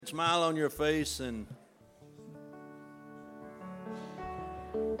Smile on your face and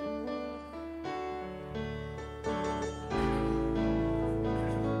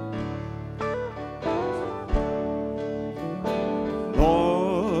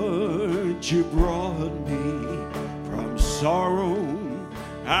Lord, you brought me from sorrow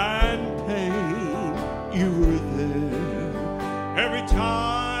and pain. You were there every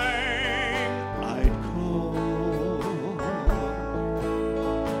time I'd call.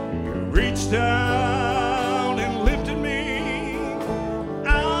 You reached down and lifted me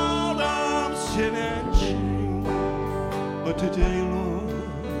out of sin and shame. But today, Lord,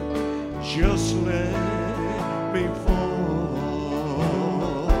 just let me fall.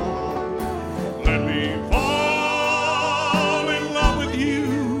 Let me fall in love with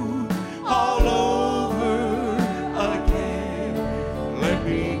you all over again. Let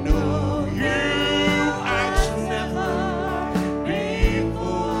me know you as never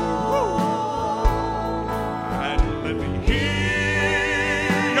before. And let me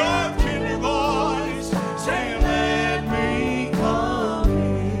hear your tender voice saying, let me come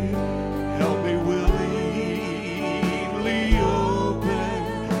in. Help me willingly open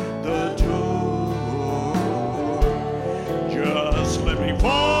the door. Just let me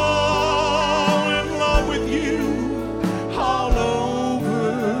fall in love with you all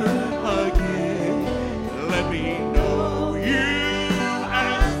over again. Let me know you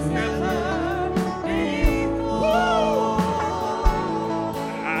as never before.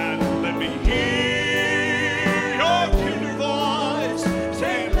 And let me hear your tender voice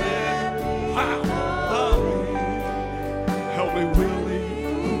saying, let me come in. Help me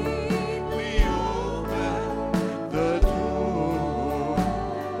willingly open the door.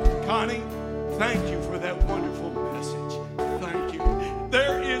 Connie, thank you for that wonderful message. Thank you.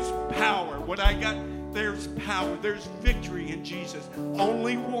 There is power. What I got, there's power. There's victory in Jesus.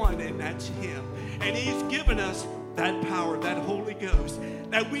 Only one, and that's Him. And He's given us that power, that Holy Ghost,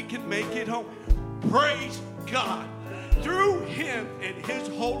 that we can make it home. Praise God. Through Him and His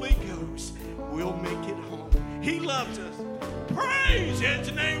Holy Ghost, we'll make it home. He loves us. Praise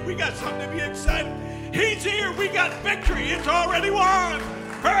His name. We got something to be excited. He's here. We got victory. It's already won.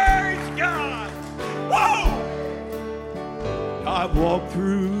 Praise God. Whoa! I've walked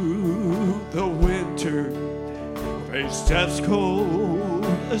through the winter, faced death's cold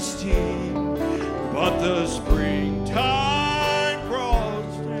esteem, but the springtime brought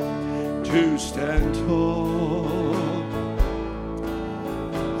strength to stand tall.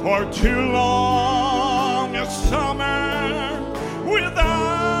 For too long a summer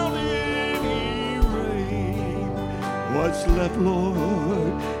without any rain. What's left,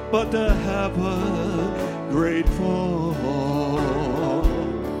 Lord, but to have a great fall?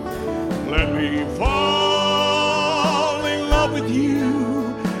 Let me fall in love with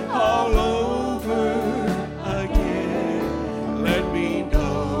you all over again. Let me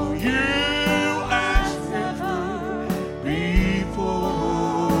know you as never before.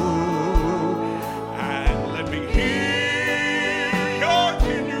 And let me hear your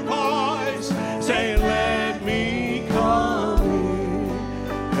tender voice saying, let me come in.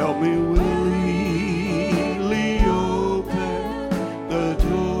 Help me willingly open the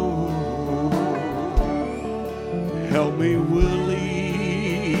door. Help me willingly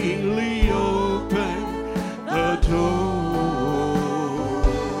open the door.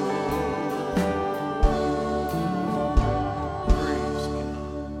 Praise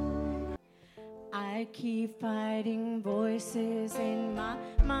God. I keep fighting voices in my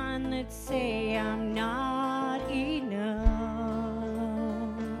mind that say I'm not enough.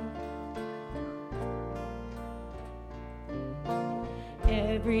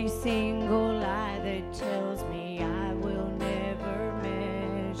 Every single lie that tells me I will never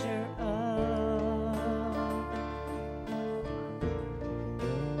measure up.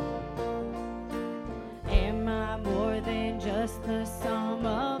 Am I more than just the sum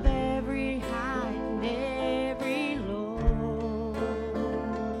of every high and every low?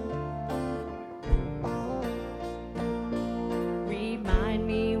 Remind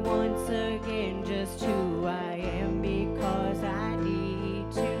me once again just who I am, because I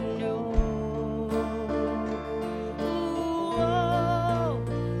need to know.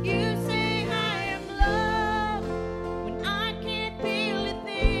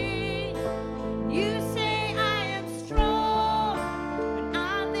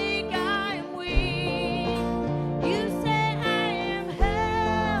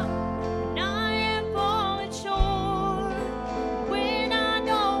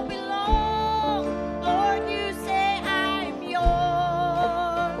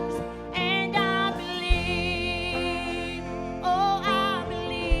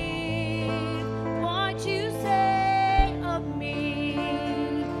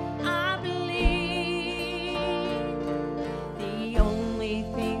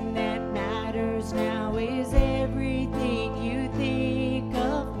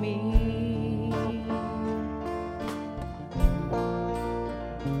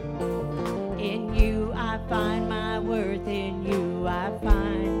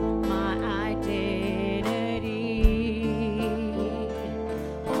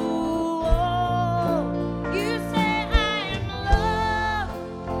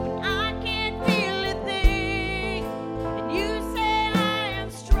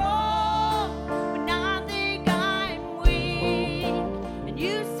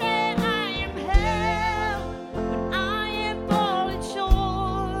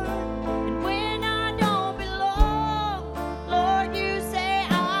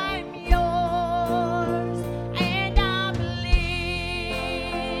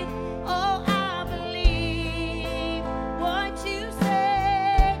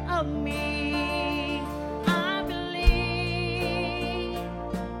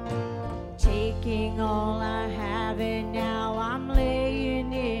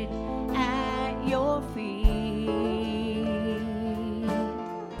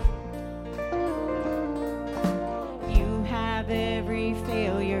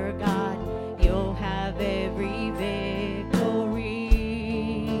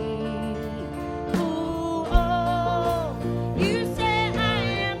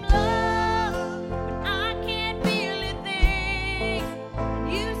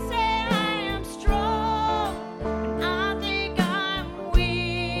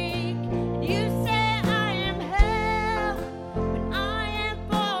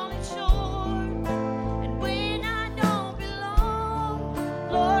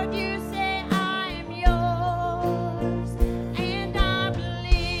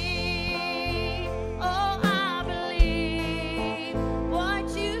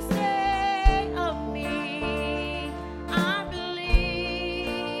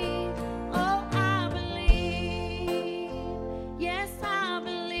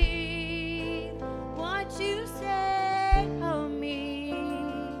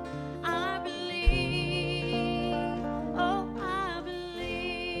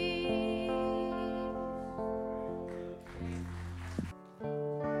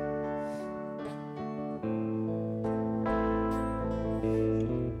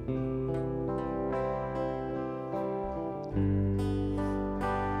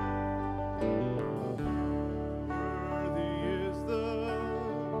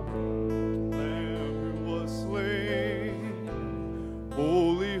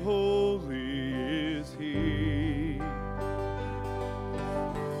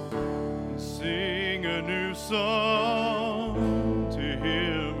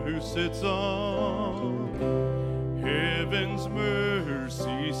 sits on heaven's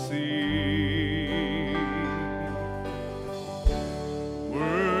mercy seat.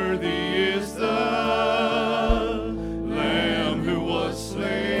 Worthy is the Lamb who was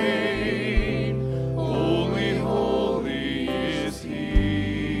slain. Holy, holy is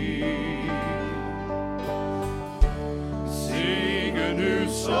He. Sing a new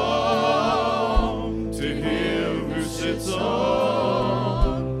song to Him who sits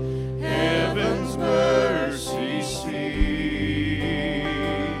on heaven's mercy seat.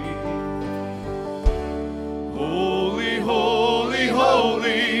 Holy, holy,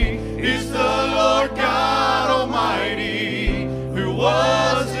 holy is the Lord God Almighty, who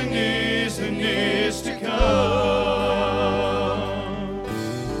was and is to come.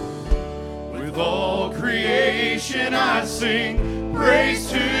 With all creation I sing praise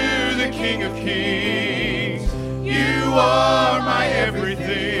to the King of Kings. You are my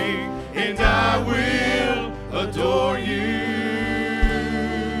everything, and I will adore you.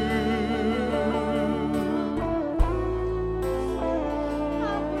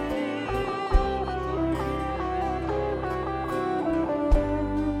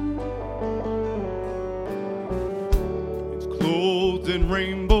 It's clothed in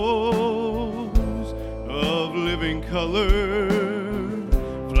rainbows of living color,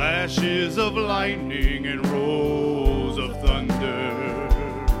 flashes of lightning and rolls of thunder.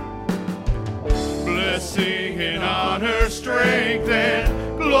 Blessing and honor, strength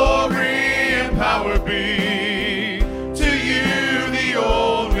and glory and power be to you, the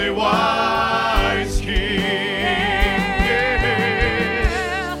only wise King.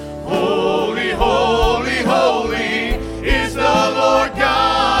 Yeah. Holy, holy, holy is the Lord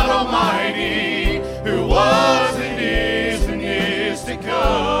God Almighty, who was and is to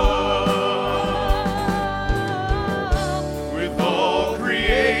come. With all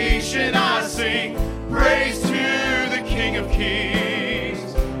creation I sing praise to the King of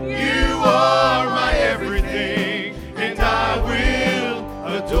Kings. You are my everything, and I will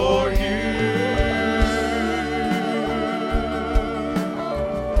adore you.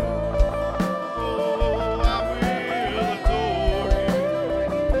 Oh, I will adore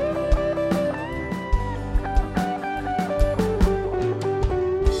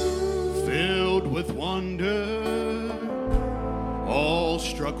you. Filled with wonder,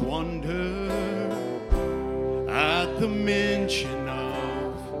 awe-struck wonder at the mention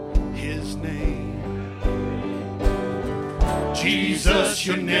of His name. Jesus,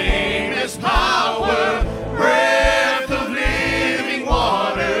 your name is power, breath of living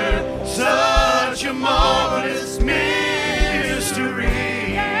water, such a marvelous mystery.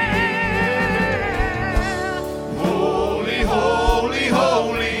 Holy, holy,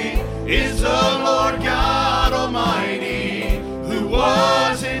 holy is the Lord God Almighty, who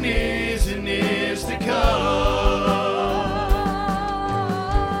was and is to come.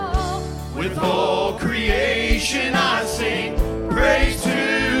 With all creation I sing praise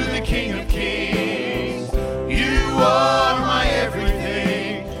to the King of Kings. You are my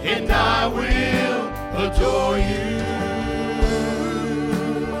everything, and I will adore you.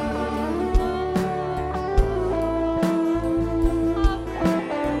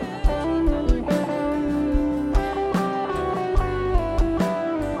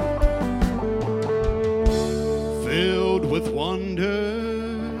 Filled with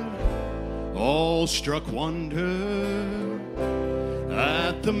wonder, awe-struck wonder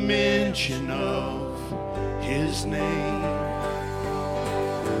at the mention of His name.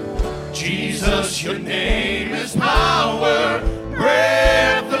 Jesus, your name is power,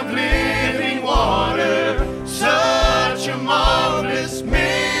 breath of living water, such a marvelous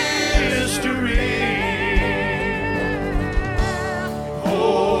mystery.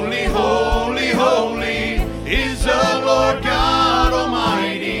 Holy, holy, holy is the Lord God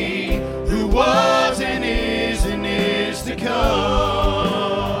Almighty, who was and is to come.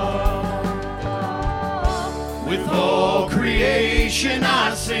 With all creation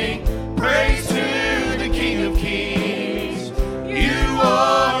I sing praise to the King of Kings. You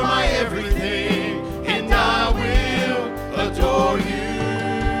are my everything, and I will adore you.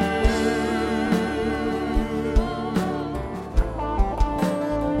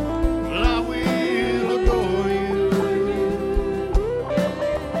 I will adore you.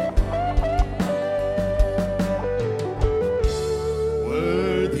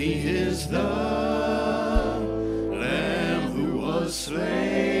 Worthy is the Lamb who was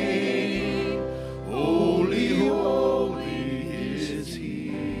slain. Holy, holy is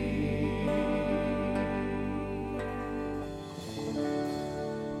He.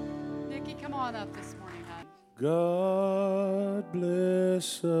 Nikki, come on up this morning, hon. God bless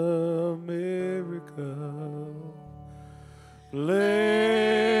bless America,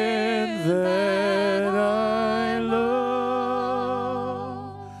 land that I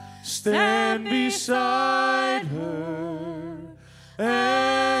love. Stand beside her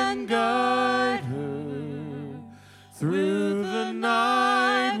and guide her through the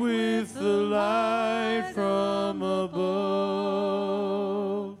night with the light from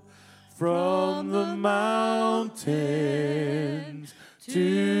above. From the mountains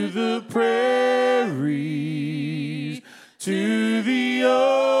to the prairies, to the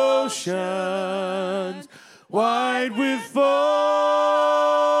oceans, wide with foam.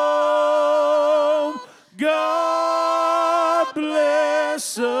 God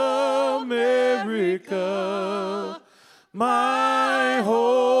bless America, my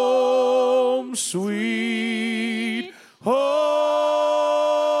home, sweet home.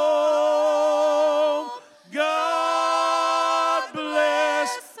 God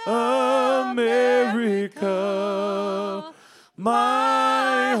bless America,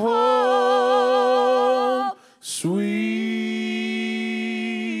 my home, sweet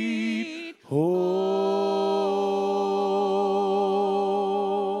home.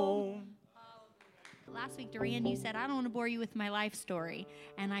 Last week, Duran, you said, I don't want to bore you with my life story.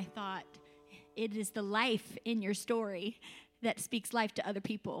 And I thought, it is the life in your story that speaks life to other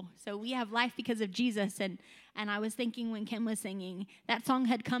people. So we have life because of Jesus. And I was thinking when Kim was singing, that song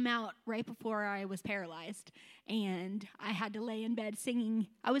had come out right before I was paralyzed. And I had to lay in bed singing.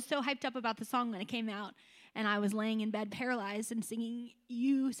 I was so hyped up about the song when it came out. And I was laying in bed paralyzed and singing,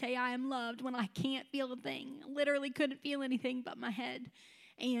 You Say I Am Loved, when I can't feel a thing. Literally couldn't feel anything but my head.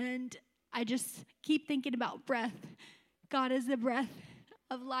 And I just keep thinking about breath. God is the breath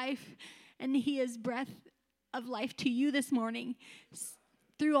of life. And he is breath of life to you this morning.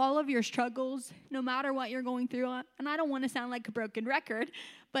 Through all of your struggles, no matter what you're going through. And I don't want to sound like a broken record,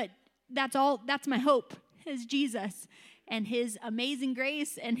 but that's my hope, is Jesus and his amazing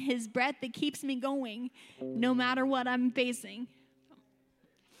grace and his breath that keeps me going no matter what I'm facing.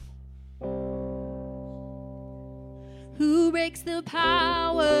 Who breaks the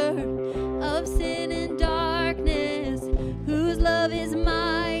power of sin and darkness, whose love is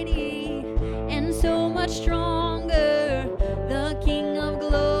mighty and so much stronger, the King of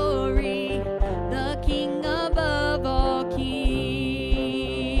glory, the King above all kings,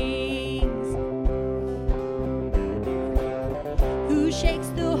 who shakes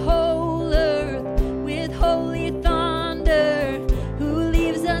the whole earth with holy thunder, who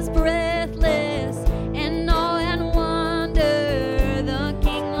leaves us breathless and awe and wonder, the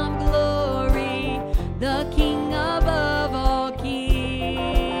King of glory, the King above all kings.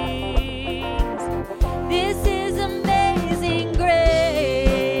 This is amazing grace.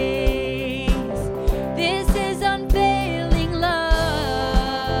 This is unfailing love,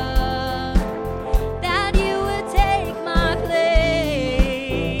 that you would take my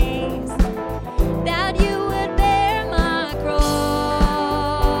place.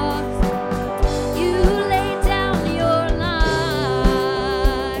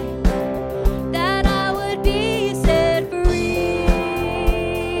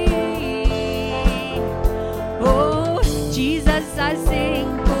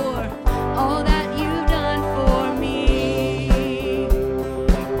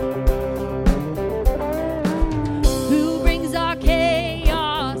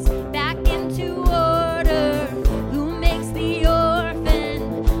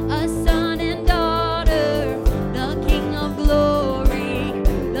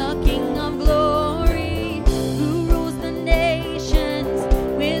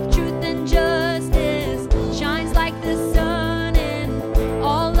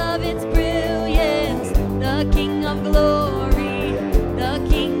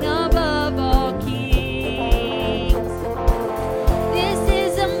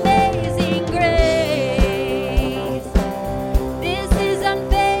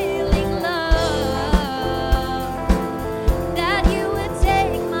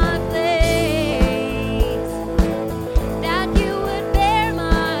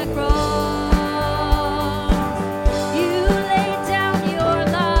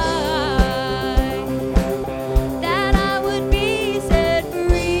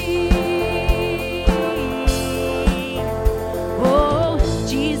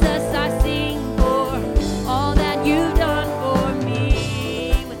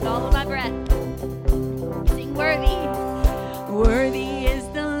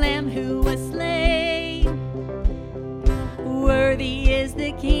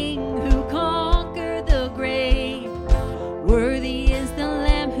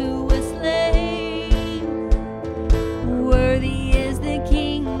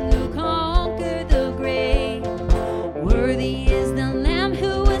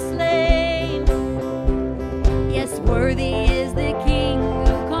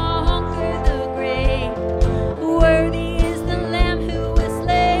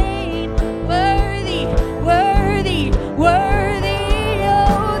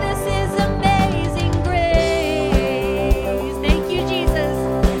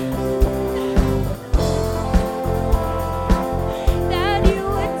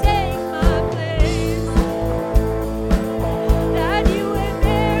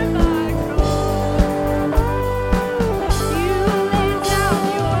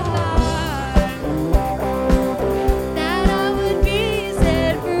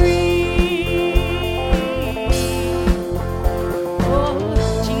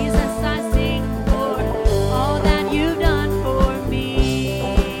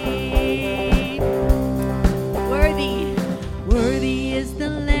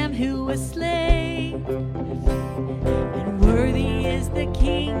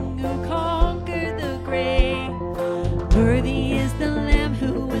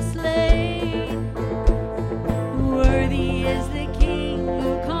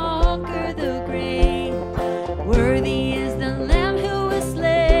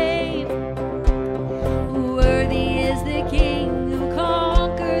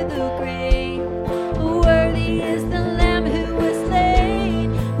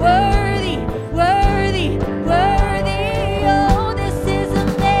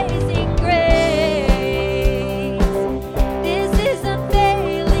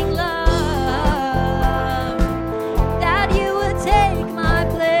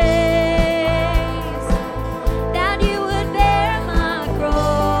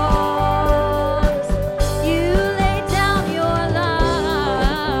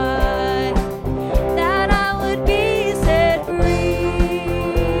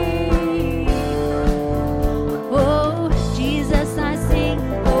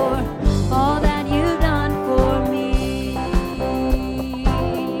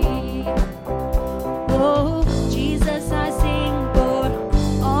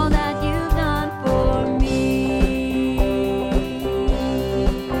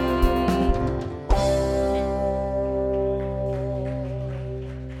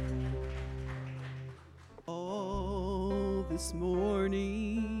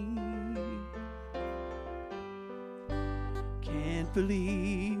 me. Can't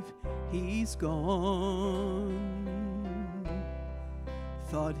believe he's gone.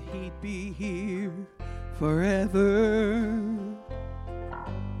 Thought he'd be here forever,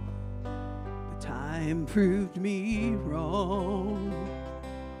 but time proved me wrong.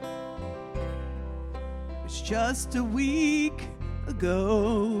 It's just a week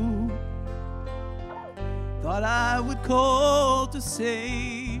ago, thought I would call to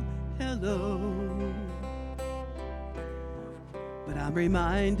say hello, but I'm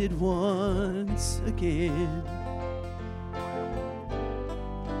reminded once again,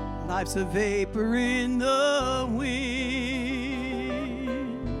 life's a vapor in the wind.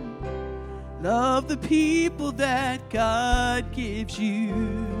 Love the people that God gives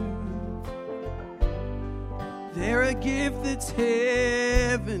you. They're a gift that's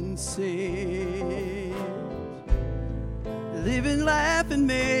heaven sent. Live and laugh and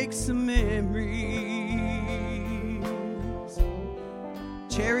make some memories.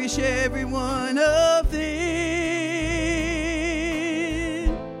 Cherish every one of them.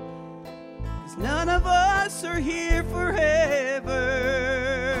 'Cause none of us are here forever.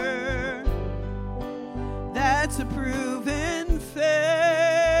 That's a proven fact.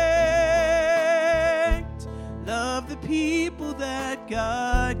 Love the people that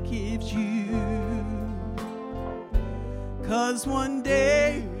God gives you. 'Cause one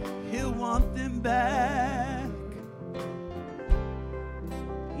day He'll want them back.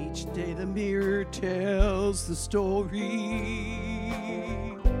 Each day the mirror tells the story.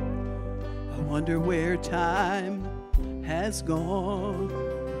 I wonder where time has gone.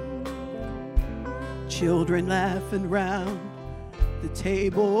 Children laughing round the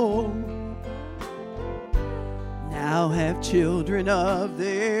table now have children of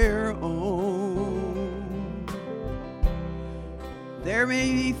their own. There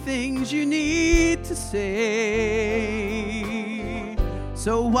may be things you need to say,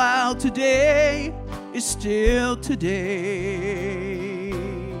 so while today is still today,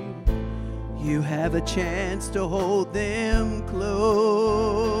 you have a chance to hold them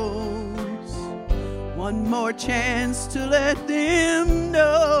close. One more chance to let them know.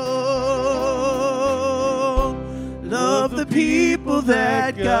 Love the people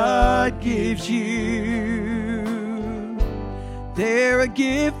that God gives you. They're a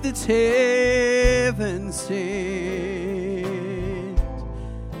gift that's heaven sent.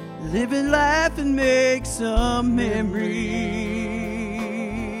 Live and laugh and make some memories.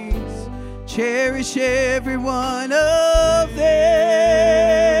 Cherish every one of them.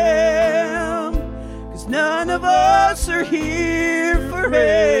 'Cause none of us are here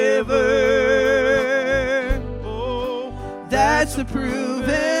forever. Oh, that's a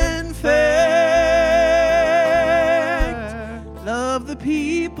proven fact. Love the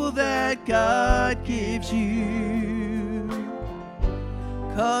people that God gives you.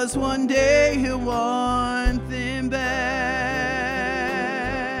 'Cause one day He'll want them back.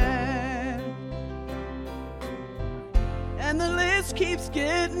 And the list keeps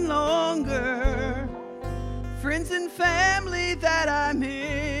getting longer. Friends and family that I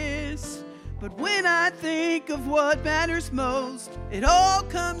miss. But when I think of what matters most, it all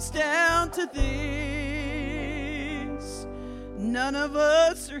comes down to this. None of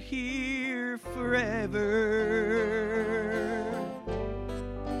us are here forever.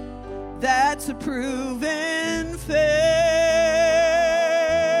 That's a proven fact.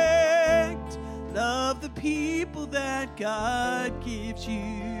 Love the people that God gives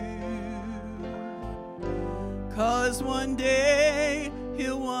you. 'Cause one day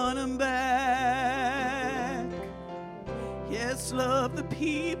He'll want them back. Yes, love the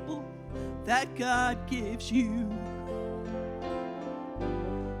people that God gives you.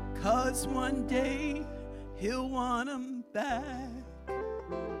 'Cause one day He'll want them back.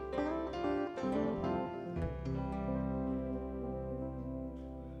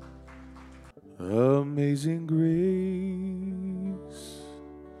 Amazing grace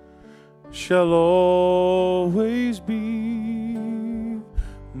shall always be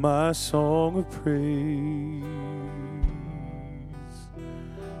my song of praise,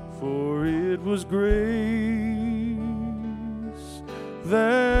 for it was grace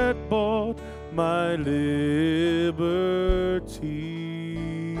that bought my liberty.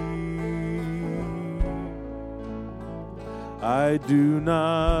 I do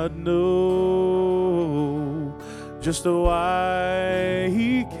not know just why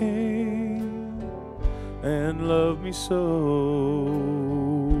He came and loved me so.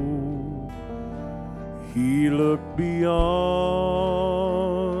 He looked beyond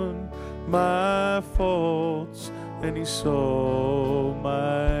my faults and He saw my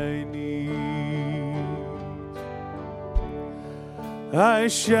I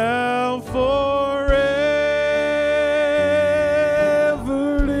shall forever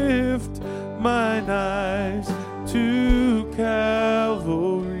lift mine eyes to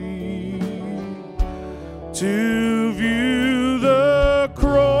Calvary, to view the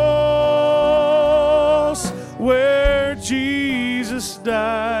cross where Jesus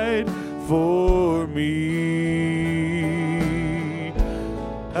died for me.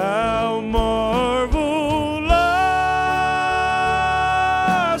 How marvelous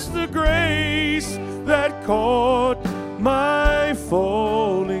the grace that caught my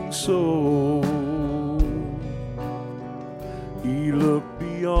falling soul. He looked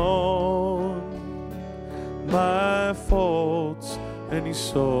beyond my faults and he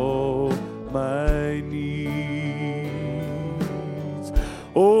saw my needs.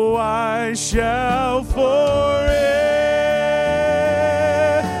 Oh, I shall forever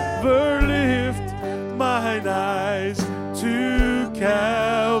lift mine eyes to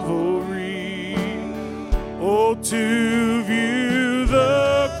Calvary. Oh, to view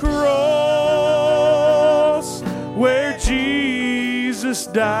the cross where Jesus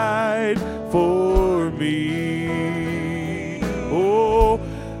died for me. Oh,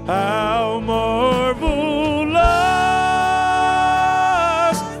 how marvelous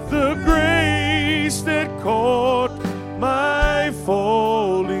the grace that caught my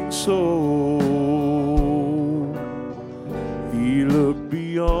falling soul. He looked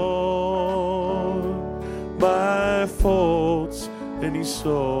beyond my faults and he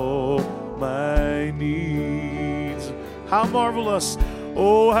saw my needs. How marvelous,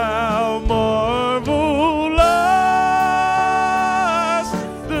 oh how marvelous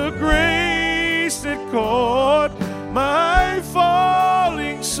the grace that caught my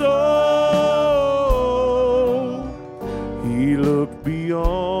falling soul. He looked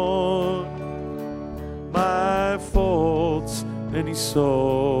beyond my faults and he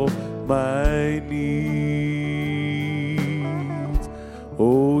saw my needs.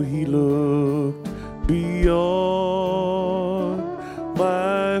 Oh, he looked beyond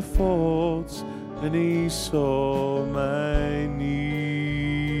my faults and he saw my needs,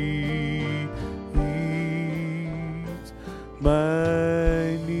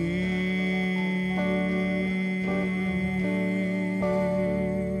 my needs.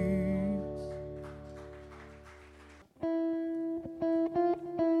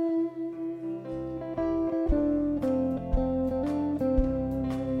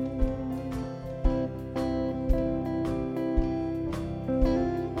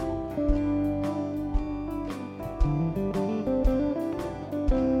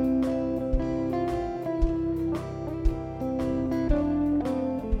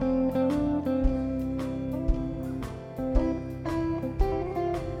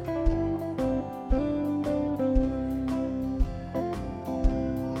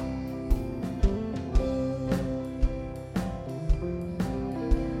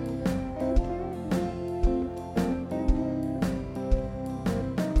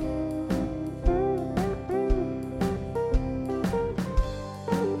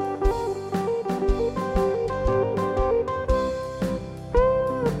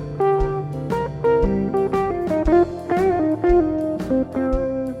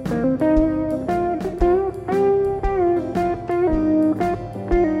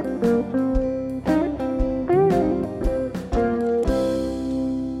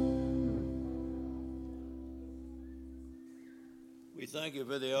 We thank you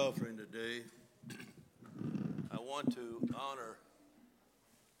for the offering today. I want to honor,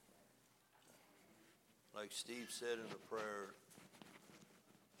 like Steve said in the prayer,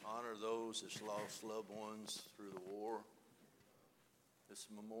 honor those that's lost loved ones through the war. This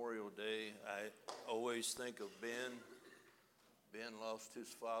Memorial Day, I always think of Ben. Ben lost his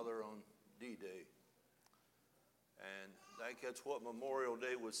father on D-Day. And that's what Memorial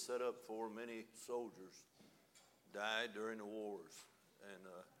Day was set up for. Many soldiers died during the wars. And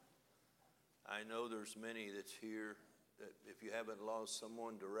I know there's many that's here that if you haven't lost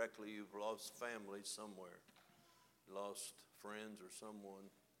someone directly, you've lost family somewhere, lost friends or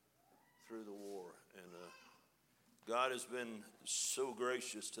someone through the war. And God has been so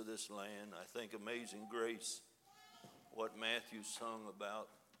gracious to this land. I think Amazing Grace, what Matthew sung about,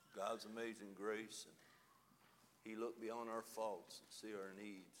 God's amazing grace. And he looked beyond our faults and see our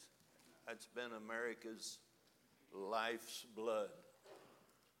needs. That's been America's life's blood,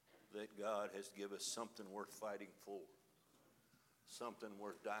 that God has given us something worth fighting for, something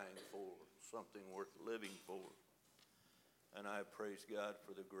worth dying for, something worth living for. And I praise God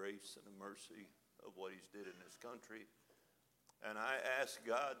for the grace and the mercy of what he's did in this country. And I ask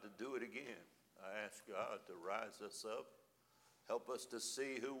God to do it again. I ask God to rise us up, Help us to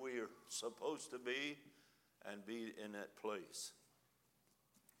see who we are supposed to be and be in that place.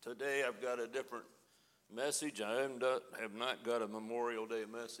 Today I've got a different message. I have not got a Memorial Day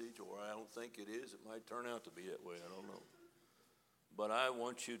message, or I don't think it is. It might turn out to be that way. I don't know. But I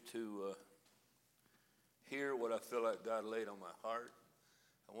want you to hear what I feel like God laid on my heart.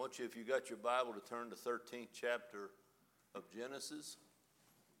 I want you, if you got your Bible, to turn to 13th chapter of Genesis.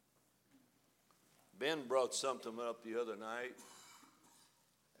 Ben brought something up the other night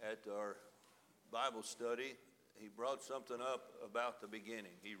at our Bible study. He brought something up about the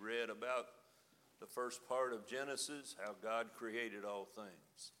beginning. He read about the first part of Genesis, how God created all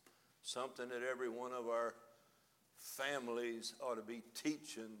things. Something that every one of our families ought to be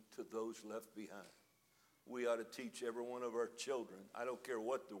teaching to those left behind. We ought to teach every one of our children. I don't care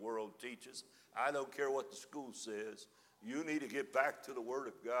what the world teaches. I don't care what the school says. You need to get back to the Word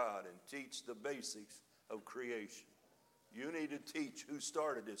of God and teach the basics of creation. You need to teach who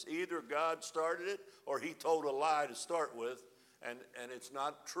started this. Either God started it or he told a lie to start with, and it's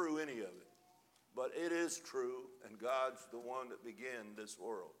not true, any of it. But it is true, and God's the one that began this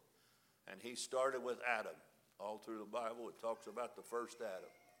world. And he started with Adam. All through the Bible, it talks about the first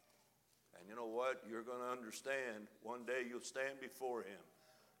Adam. And you know what? You're going to understand one day you'll stand before him.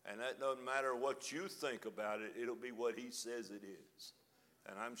 And that doesn't matter what you think about it. It'll be what he says it is.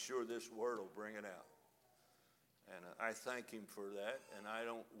 And I'm sure this word will bring it out. And I thank him for that. And I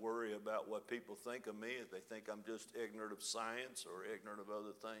don't worry about what people think of me. If they think I'm just ignorant of science or ignorant of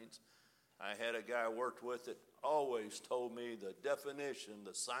other things. I had a guy I worked with that always told me the definition,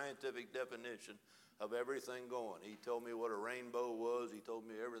 the scientific definition of everything going. He told me what a rainbow was. He told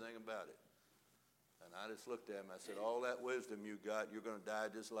me everything about it. And I just looked at him. I said, all that wisdom you got, you're going to die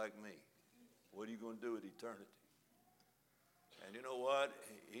just like me. What are you going to do with eternity? And you know what?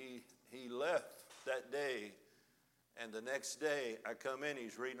 He left that day, and the next day I come in.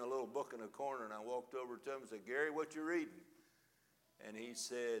 He's reading a little book in the corner, and I walked over to him and said, Gary, what you reading? And he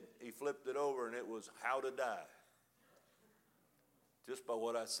said, he flipped it over, and it was How to Die. Just by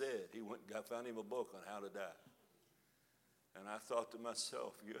what I said, he went and found him a book on how to die. And I thought to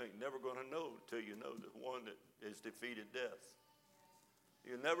myself, you ain't never going to know until you know the one that has defeated death.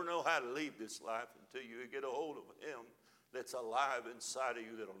 You'll never know how to leave this life until you get a hold of him that's alive inside of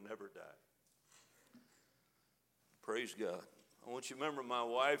you that'll never die. Praise God. I want you to remember my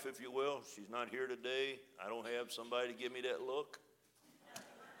wife, if you will. She's not here today. I don't have somebody to give me that look.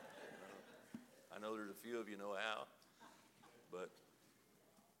 I know there's a few of you know how, but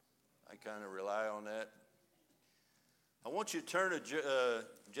I kind of rely on that. I want you to turn to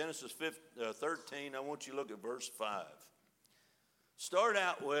Genesis 13. I want you to look at verse 5. Start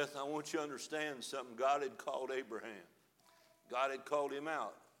out with, I want you to understand something. God had called Abraham. God had called him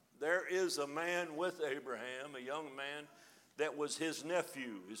out. There is a man with Abraham, a young man that was his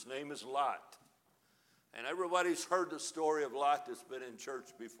nephew. His name is Lot. And everybody's heard the story of Lot that's been in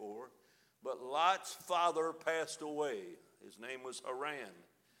church before. But Lot's father passed away. His name was Haran.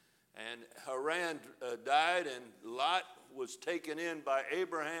 And Haran died, and Lot was taken in by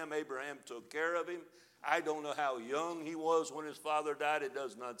Abraham. Abraham took care of him. I don't know how young he was when his father died. It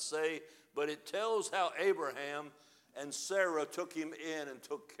does not say. But it tells how Abraham and Sarah took him in and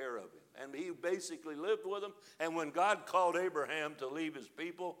took care of him. And he basically lived with him. And when God called Abraham to leave his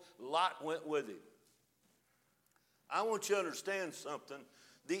people, Lot went with him. I want you to understand something.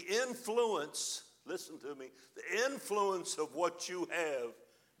 The influence, listen to me, the influence of what you have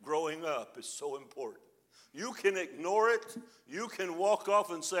growing up is so important. You can ignore it. You can walk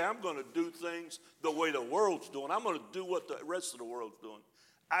off and say, I'm going to do things the way the world's doing. I'm going to do what the rest of the world's doing.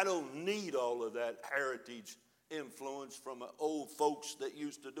 I don't need all of that heritage influence from old folks that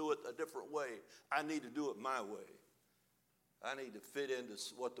used to do it a different way. I need to do it my way. I need to fit into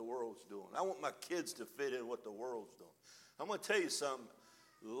what the world's doing. I want my kids to fit in what the world's doing. I'm going to tell you something.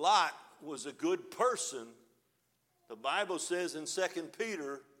 Lot was a good person. The Bible says in 2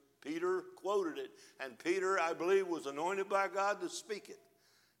 Peter, Peter quoted it, and Peter, I believe, was anointed by God to speak it.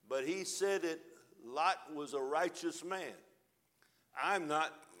 But he said that Lot was a righteous man. I'm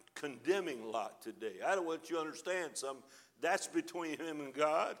not condemning Lot today. I don't want you to understand something. That's between him and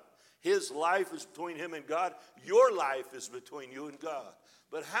God. His life is between him and God. Your life is between you and God.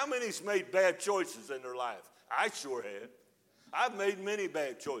 But how many's made bad choices in their life? I sure have. I've made many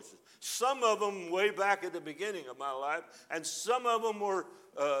bad choices. Some of them way back at the beginning of my life, and some of them were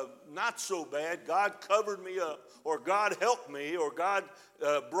not so bad. God covered me up, or God helped me, or God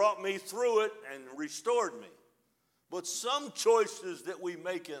brought me through it and restored me. But some choices that we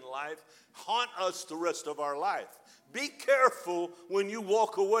make in life haunt us the rest of our life. Be careful when you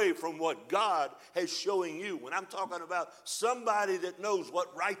walk away from what God has showing you. When I'm talking about somebody that knows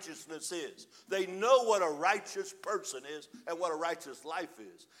what righteousness is, they know what a righteous person is and what a righteous life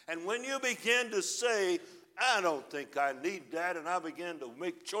is. And when you begin to say, I don't think I need that, and I begin to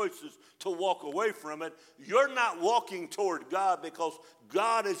make choices to walk away from it, you're not walking toward God, because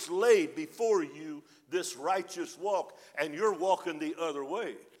God has laid before you this righteous walk, and you're walking the other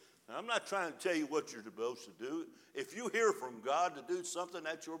way. Now, I'm not trying to tell you what you're supposed to do. If you hear from God to do something,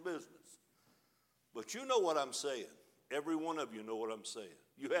 that's your business. But you know what I'm saying. Every one of you know what I'm saying.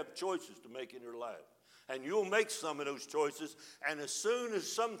 You have choices to make in your life. And you'll make some of those choices, and as soon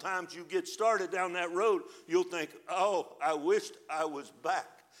as sometimes you get started down that road, you'll think, oh, I wished I was back.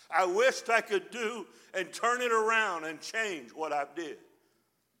 I wished I could do and turn it around and change what I did.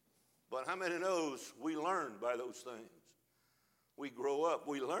 But how many knows we learn by those things? We grow up.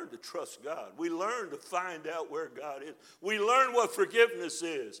 We learn to trust God. We learn to find out where God is. We learn what forgiveness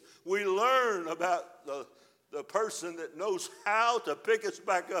is. We learn about the person that knows how to pick us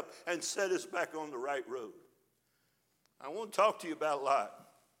back up and set us back on the right road. I want to talk to you about Lot.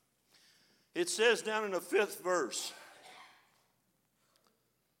 It says down in the 5th verse,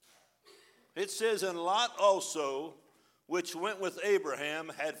 it says, and Lot also, which went with Abraham,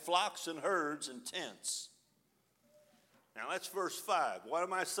 had flocks and herds and tents. Now that's verse 5. Why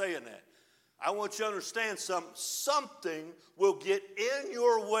am I saying that? I want you to understand something will get in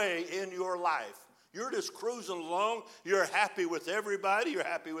your way in your life. You're just cruising along. You're happy with everybody. You're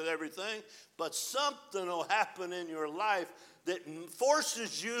happy with everything. But something will happen in your life that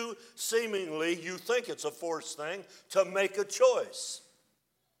forces you, seemingly, you think it's a forced thing, to make a choice.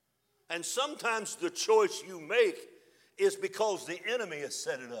 And sometimes the choice you make is because the enemy has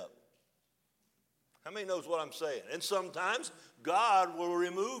set it up. How many knows what I'm saying? And sometimes God will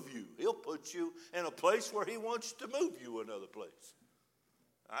remove you. He'll put you in a place where he wants to move you another place.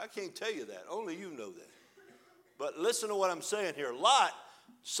 I can't tell you that. Only you know that. But listen to what I'm saying here. Lot,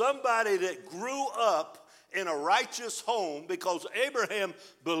 somebody that grew up in a righteous home because Abraham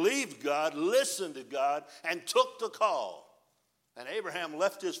believed God, listened to God, and took the call. And Abraham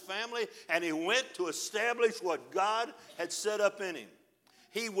left his family and he went to establish what God had set up in him.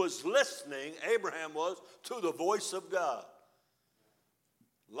 He was listening, Abraham was, to the voice of God.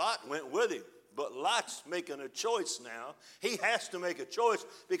 Lot went with him. But Lot's making a choice now. He has to make a choice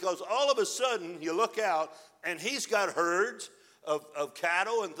because all of a sudden you look out and he's got herds of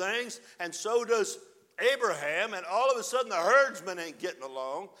cattle and things, and so does Abraham, and all of a sudden the herdsmen ain't getting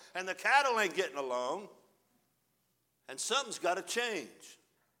along and the cattle ain't getting along, and something's got to change.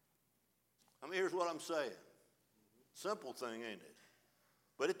 I mean, here's what I'm saying. Simple thing, ain't it?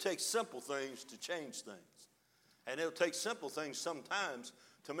 But it takes simple things to change things. And it'll take simple things sometimes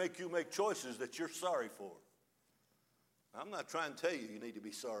to make you make choices that you're sorry for. I'm not trying to tell you need to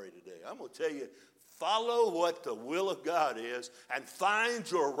be sorry today. I'm going to tell you, follow what the will of God is and find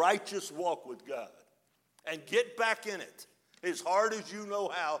your righteous walk with God. And get back in it as hard as you know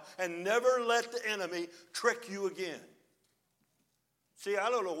how, and never let the enemy trick you again. See,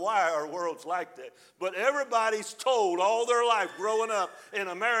 I don't know why our world's like that, but everybody's told all their life growing up in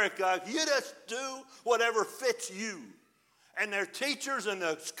America, you just do whatever fits you. And their teachers and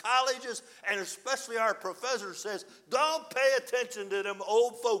the colleges, and especially our professors, says, don't pay attention to them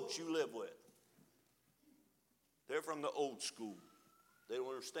old folks you live with. They're from the old school. They don't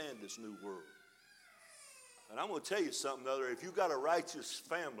understand this new world. And I'm going to tell you something, other. If you got a righteous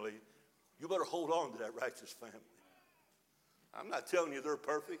family, you better hold on to that righteous family. I'm not telling you they're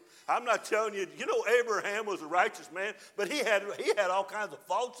perfect. I'm not telling you, you know, Abraham was a righteous man, but he had all kinds of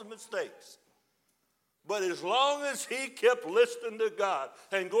faults and mistakes. But as long as he kept listening to God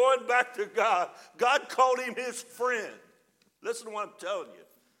and going back to God, God called him his friend. Listen to what I'm telling you.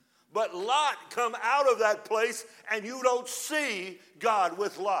 But Lot come out of that place and you don't see God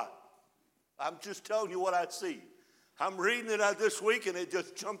with Lot. I'm just telling you what I see. I'm reading it out this week and it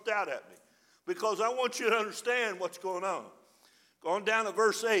just jumped out at me. Because I want you to understand what's going on. Going down to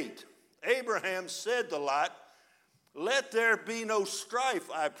verse 8. Abraham said to Lot, let there be no strife,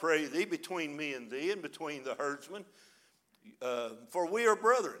 I pray thee, between me and thee, and between the herdsmen, for we are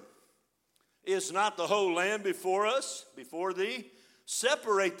brethren. Is not the whole land before us, before thee?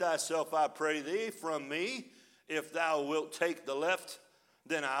 Separate thyself, I pray thee, from me. If thou wilt take the left,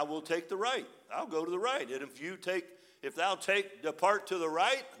 then I will take the right. I'll go to the right. And if thou depart to the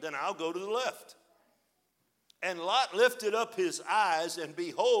right, then I'll go to the left. And Lot lifted up his eyes, and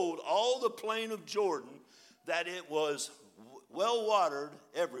behold, all the plain of Jordan, that it was well watered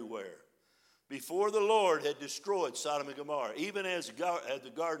everywhere. before the Lord had destroyed Sodom and Gomorrah, even as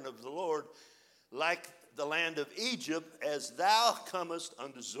the garden of the Lord, like the land of Egypt, as thou comest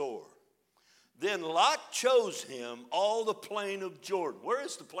unto Zoar. Then Lot chose him all the plain of Jordan. Where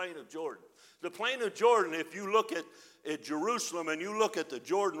is the plain of Jordan? The plain of Jordan, if you look at Jerusalem and you look at the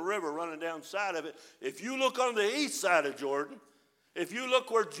Jordan River running down side of it, if you look on the east side of Jordan, if you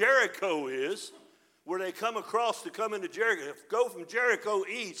look where Jericho is, where they come across to come into Jericho, if you go from Jericho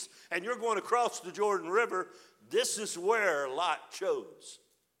east and you're going across the Jordan River, this is where Lot chose.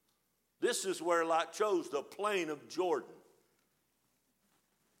 This is where Lot chose, the plain of Jordan.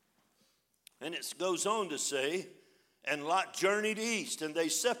 And it goes on to say, and Lot journeyed east, and they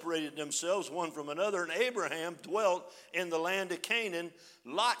separated themselves one from another, and Abraham dwelt in the land of Canaan.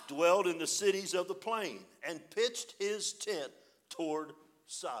 Lot dwelt in the cities of the plain, and pitched his tent toward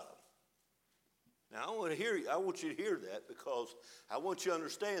Sodom. Now, I want you to hear that, because I want you to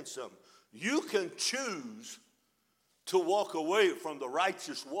understand something. You can choose to walk away from the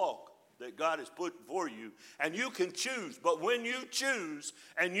righteous walk that God has put before you, and you can choose. But when you choose,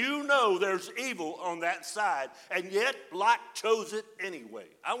 and you know there's evil on that side, and yet Lot chose it anyway.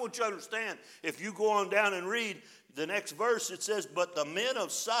 I want you to understand, if you go on down and read the next verse, it says, but the men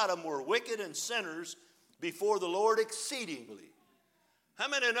of Sodom were wicked and sinners before the Lord exceedingly. How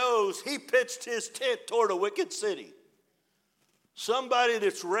many knows he pitched his tent toward a wicked city? Somebody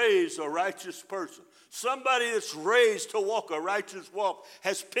that's raised a righteous person, somebody that's raised to walk a righteous walk,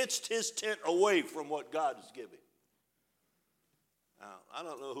 has pitched his tent away from what God is giving. Now, I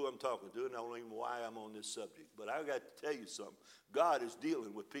don't know who I'm talking to, and I don't even know why I'm on this subject, but I've got to tell you something. God is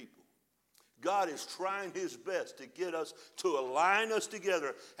dealing with people. God is trying his best to get us, to align us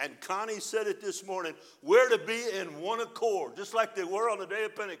together. And Connie said it this morning, we're to be in one accord, just like they were on the day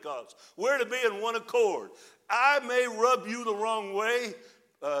of Pentecost. We're to be in one accord. I may rub you the wrong way.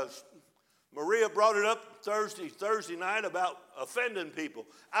 Maria brought it up Thursday night about offending people.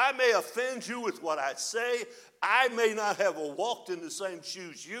 I may offend you with what I say. I may not have walked in the same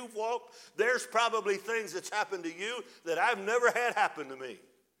shoes you've walked. There's probably things that's happened to you that I've never had happen to me.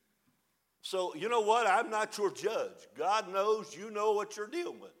 So, you know what? I'm not your judge. God knows, you know what you're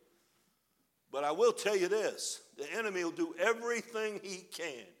dealing with. But I will tell you this. The enemy will do everything he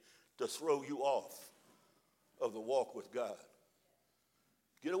can to throw you off of the walk with God.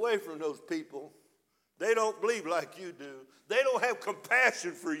 Get away from those people. They don't believe like you do. They don't have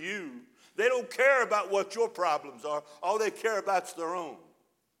compassion for you. They don't care about what your problems are. All they care about is their own.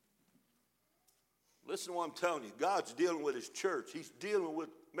 Listen to what I'm telling you. God's dealing with his church. He's dealing with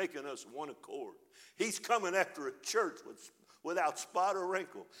making us one accord. He's coming after a church without spot or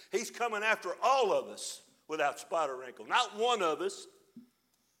wrinkle. He's coming after all of us without spot or wrinkle. Not one of us.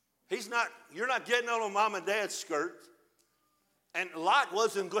 You're not getting on mom and dad's skirt. And Lot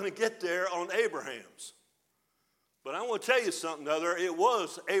wasn't going to get there on Abraham's. But I want to tell you something, it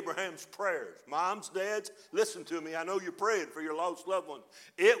was Abraham's prayers. Moms, dads, listen to me. I know you're praying for your lost loved ones.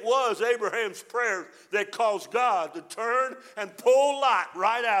 It was Abraham's prayers that caused God to turn and pull Lot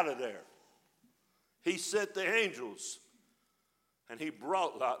right out of there. He sent the angels, and he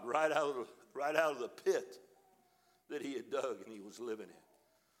brought Lot right out of the pit that he had dug and he was living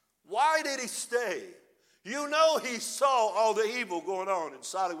in. Why did he stay? You know he saw all the evil going on in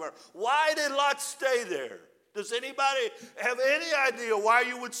Sodom and Gomorrah. Why did Lot stay there? Does anybody have any idea why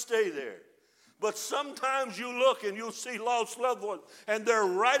you would stay there? But sometimes you look and you'll see lost loved ones, and they're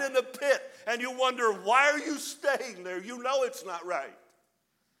right in the pit, and you wonder, why are you staying there? You know it's not right.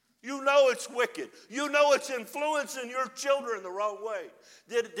 You know it's wicked. You know it's influencing your children the wrong way.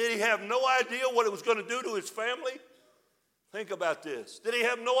 Did he have no idea what it was going to do to his family? Think about this. Did he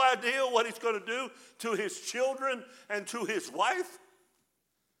have no idea what he's going to do to his children and to his wife?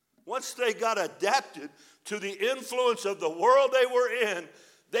 Once they got adapted to the influence of the world they were in,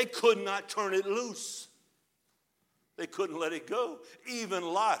 they could not turn it loose. They couldn't let it go. Even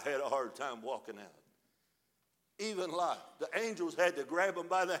Lot had a hard time walking out. Even Lot. The angels had to grab him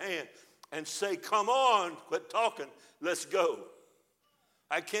by the hand and say, come on, quit talking, let's go.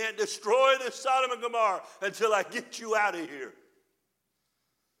 I can't destroy this Sodom and Gomorrah until I get you out of here.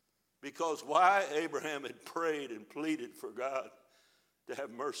 Because why? Abraham had prayed and pleaded for God to have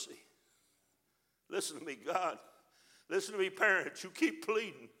mercy. Listen to me, God. Listen to me, parents. You keep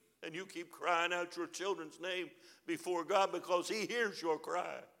pleading and you keep crying out your children's name before God because he hears your cry.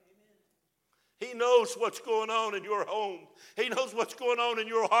 Amen. He knows what's going on in your home. He knows what's going on in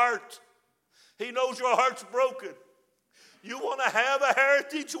your heart. He knows your heart's broken. You want to have a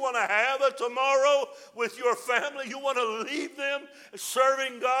heritage? You want to have a tomorrow with your family? You want to leave them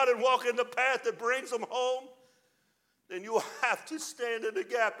serving God and walking the path that brings them home? then you'll have to stand in the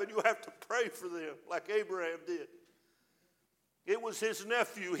gap and you'll have to pray for them like Abraham did. It was his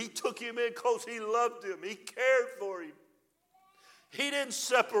nephew. He took him in because he loved him. He cared for him. He didn't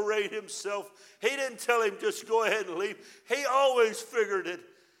separate himself. He didn't tell him just go ahead and leave. He always figured that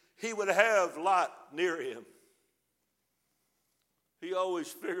he would have Lot near him. He always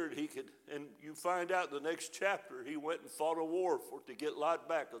figured he could, and you find out in the next chapter, he went and fought a war to get Lot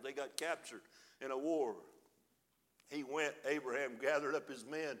back because they got captured in a war. He went, Abraham gathered up his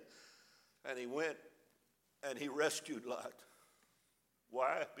men, and he went and he rescued Lot.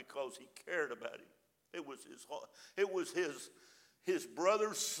 Why? Because he cared about him. It was his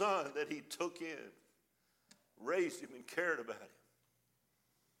brother's son that he took in, raised him and cared about him.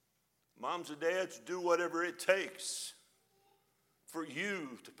 Moms and dads, do whatever it takes for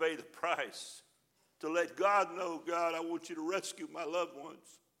you to pay the price, to let God know, God, I want you to rescue my loved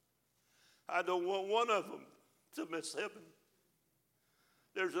ones. I don't want one of them to miss heaven.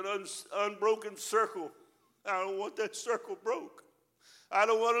 There's an unbroken circle. I don't want that circle broke. I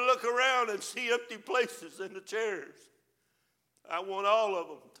don't want to look around and see empty places in the chairs. I want all of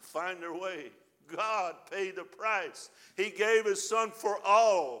them to find their way. God paid the price. He gave his son for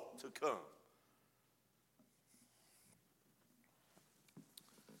all to come.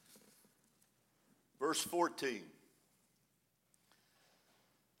 Verse 14.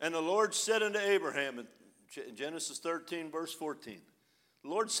 And the Lord said unto Abraham, in Genesis 13, verse 14, the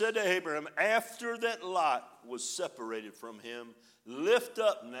Lord said to Abraham, after that Lot was separated from him, lift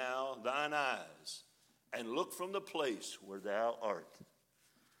up now thine eyes, and look from the place where thou art,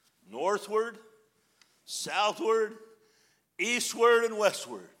 northward, southward, eastward, and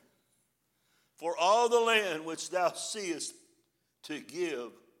westward. For all the land which thou seest to give,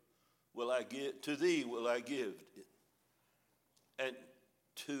 will I give to thee, will I give it, and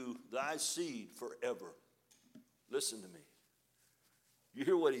to thy seed forever. Listen to me. You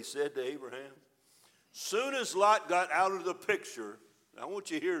hear what he said to Abraham? Soon as Lot got out of the picture, I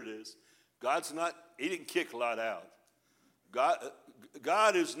want you to hear this. He didn't kick Lot out.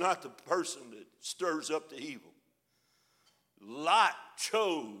 God is not the person that stirs up the evil. Lot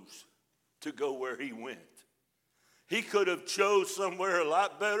chose to go where he went. He could have chose somewhere a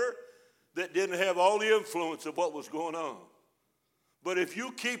lot better that didn't have all the influence of what was going on. But if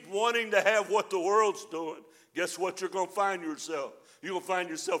you keep wanting to have what the world's doing, guess what you're going to find yourself? You're going to find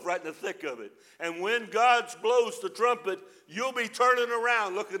yourself right in the thick of it. And when God blows the trumpet, you'll be turning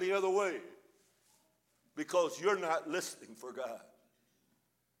around looking the other way because you're not listening for God.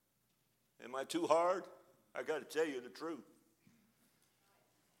 Am I too hard? I got to tell you the truth.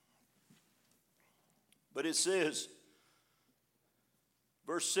 But it says,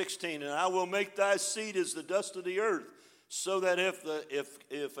 verse 16, and I will make thy seed as the dust of the earth, so that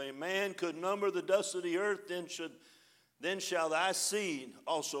if a man could number the dust of the earth, then shall thy seed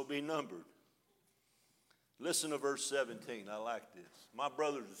also be numbered. Listen to verse 17. I like this. My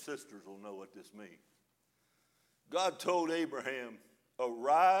brothers and sisters will know what this means. God told Abraham,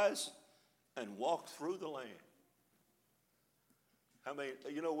 arise and walk through the land. I mean,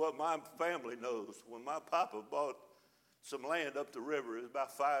 you know what? My family knows. When my papa bought some land up the river, it was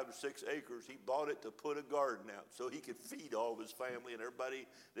about 5 or 6 acres. He bought it to put a garden out so he could feed all of his family and everybody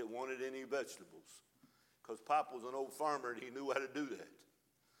that wanted any vegetables. Because Pop was an old farmer and he knew how to do that.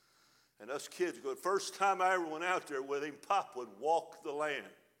 And us kids, the first time I ever went out there with him, Pop would walk the land.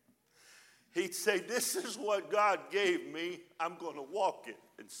 He'd say, this is what God gave me. I'm going to walk it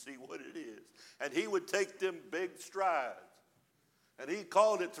and see what it is. And he would take them big strides. And he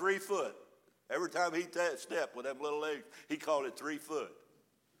called it 3 foot. Every time he stepped with them little legs, he called it 3 foot.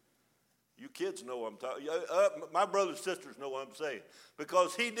 You kids know what I'm talking. My brothers and sisters know what I'm saying.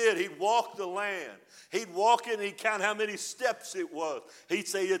 Because he did. He'd walk the land. He'd walk it and he'd count how many steps it was. He'd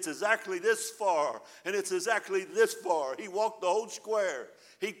say it's exactly this far and it's exactly this far. He walked the whole square.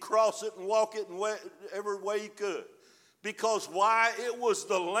 He'd cross it and walk it in every way he could. Because why? It was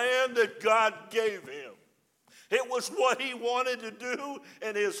the land that God gave him. It was what he wanted to do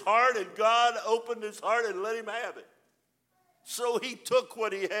in his heart, and God opened his heart and let him have it. So he took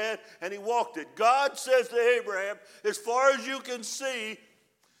what he had and he walked it. God says to Abraham, as far as you can see,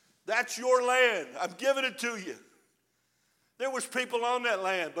 that's your land. I'm giving it to you. There was people on that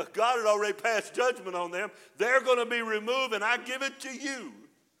land, but God had already passed judgment on them. They're going to be removed, and I give it to you.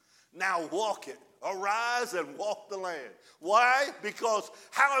 Now walk it. Arise and walk the land. Why? Because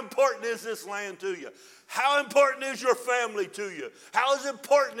how important is this land to you? How important is your family to you? How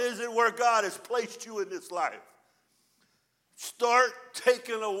important is it where God has placed you in this life? Start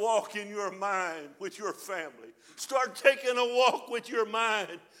taking a walk in your mind with your family. Start taking a walk with your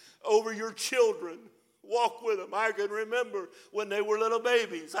mind over your children, Walk with them. I can remember when they were little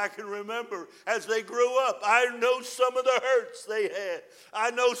babies. I can remember as they grew up. I know some of the hurts they had.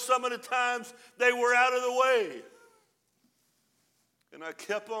 I know some of the times they were out of the way. And I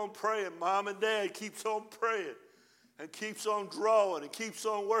kept on praying. Mom and Dad keeps on praying and keeps on drawing and keeps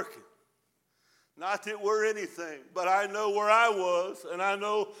on working. Not that we're anything, but I know where I was, and I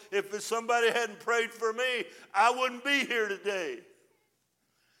know if somebody hadn't prayed for me, I wouldn't be here today.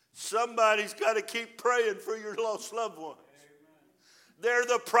 Somebody's got to keep praying for your lost loved ones. Amen. They're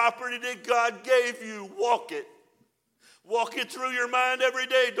the property that God gave you. Walk it. Walk it through your mind every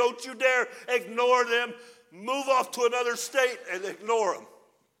day. Don't you dare ignore them. Move off to another state and ignore them.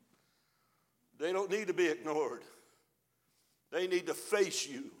 They don't need to be ignored. They need to face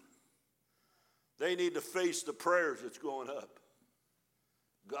you. They need to face the prayers that's going up.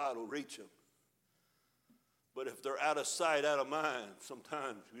 God will reach them. But if they're out of sight, out of mind,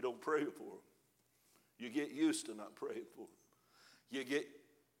 sometimes we don't pray for them. You get used to not praying for them. You get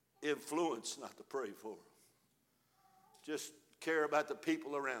influenced not to pray for them. Just care about the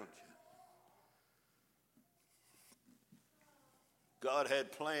people around you. God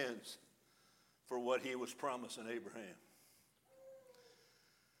had plans for what he was promising Abraham.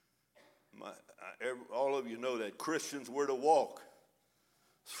 All of you know that Christians were to walk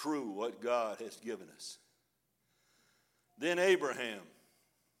through what God has given us. Then Abraham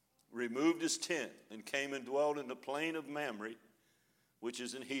removed his tent and came and dwelt in the plain of Mamre, which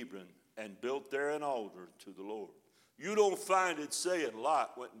is in Hebron, and built there an altar to the Lord. You don't find it saying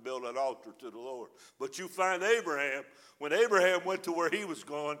Lot went and built an altar to the Lord. But you find Abraham, when Abraham went to where he was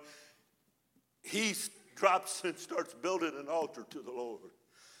going, he drops and starts building an altar to the Lord.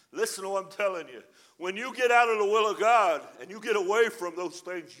 Listen to what I'm telling you. When you get out of the will of God and you get away from those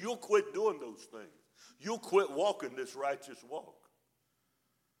things, you'll quit doing those things. You'll quit walking this righteous walk.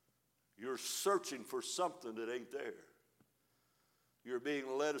 You're searching for something that ain't there. You're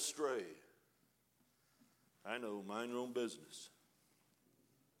being led astray. I know, mind your own business.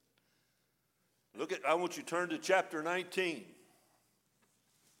 I want you to turn to chapter 19.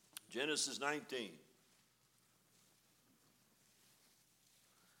 Genesis 19.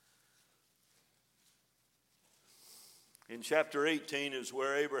 In chapter 18 is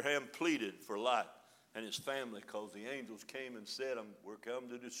where Abraham pleaded for Lot and his family, because the angels came and said, we're come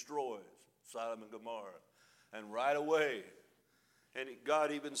to destroy Sodom and Gomorrah. And right away, and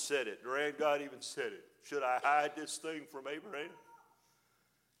God even said it, God even said it, should I hide this thing from Abraham?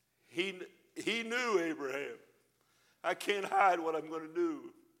 He knew Abraham. I can't hide what I'm going to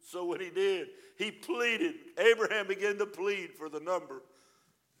do. So what he did, he pleaded. Abraham began to plead for the number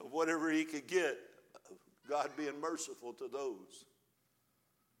of whatever he could get. God being merciful to those.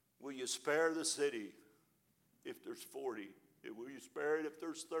 Will you spare the city if there's 40? Will you spare it if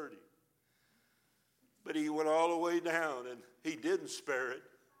there's 30? But he went all the way down, and he didn't spare it.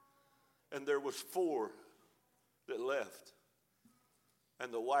 And there was 4 that left.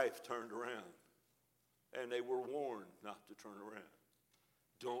 And the wife turned around. And they were warned not to turn around.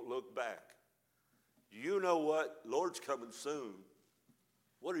 Don't look back. You know what? Lord's coming soon.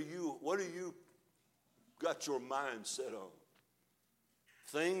 What are you got your mind set on?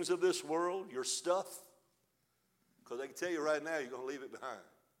 Things of this world, your stuff? Because I can tell you right now, you're going to leave it behind.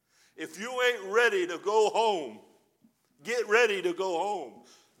 If you ain't ready to go home, get ready to go home.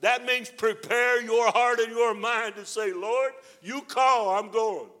 That means prepare your heart and your mind to say, Lord, you call, I'm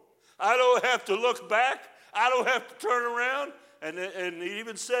going. I don't have to look back. I don't have to turn around. And he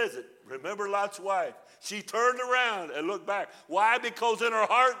even says it. Remember Lot's wife. She turned around and looked back. Why? Because in her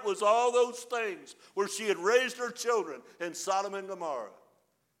heart was all those things where she had raised her children in Sodom and Gomorrah.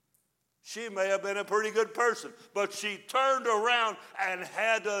 She may have been a pretty good person, but she turned around and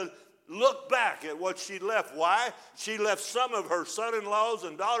had to look back at what she left. Why? She left some of her son-in-laws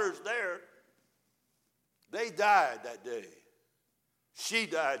and daughters there. They died that day. She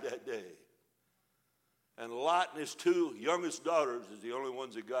died that day. And Lot and his 2 youngest daughters is the only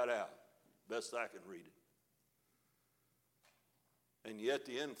ones that got out. Best I can read it. And yet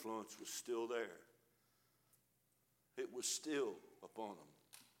the influence was still there. It was still upon them.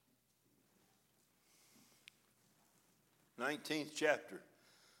 19th chapter,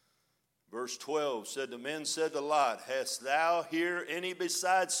 verse 12 said, the men said to Lot, hast thou here any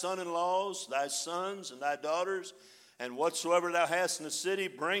besides son-in-laws, thy sons and thy daughters, and whatsoever thou hast in the city,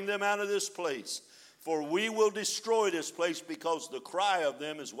 bring them out of this place. For we will destroy this place, because the cry of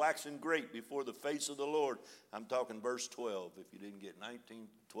them is waxing great before the face of the Lord. I'm talking verse 12. If you didn't get 19,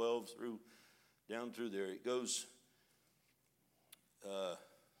 12 down through there, it goes,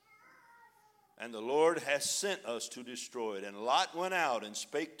 And the Lord has sent us to destroy it. And Lot went out and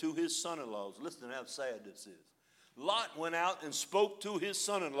spake to his son-in-laws. Listen to how sad this is. Lot went out and spoke to his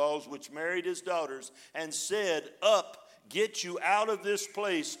son-in-laws, which married his daughters, and said, Up, get you out of this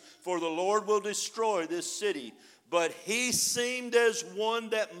place, for the Lord will destroy this city. But he seemed as one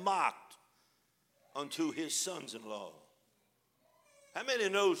that mocked unto his sons-in-law. How many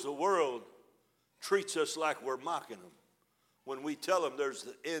knows the world treats us like we're mocking them when we tell them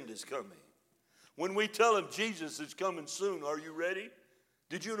the end is coming? When we tell them Jesus is coming soon, are you ready?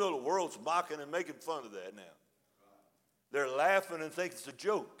 Did you know the world's mocking and making fun of that now? They're laughing and think it's a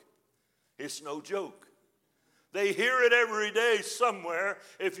joke. It's no joke. They hear it every day somewhere.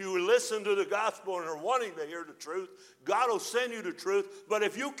 If you listen to the gospel and are wanting to hear the truth, God will send you the truth. But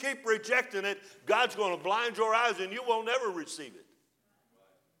if you keep rejecting it, God's going to blind your eyes and you won't ever receive it.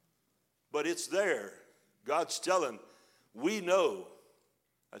 But it's there. God's telling, we know.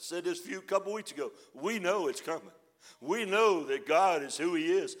 I said this a couple weeks ago. We know it's coming. We know that God is who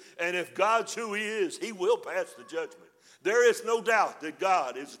he is. And if God's who he is, he will pass the judgment. There is no doubt that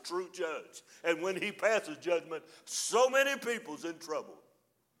God is a true judge. And when he passes judgment, so many people's in trouble.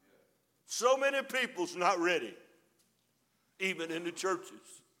 So many people's not ready, even in the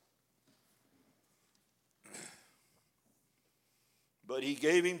churches. But he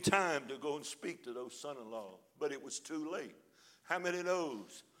gave him time to go and speak to those son-in-law. But it was too late. How many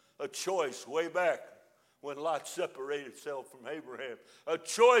knows a choice way back when Lot separated himself from Abraham? A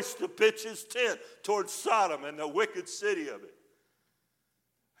choice to pitch his tent towards Sodom and the wicked city of it.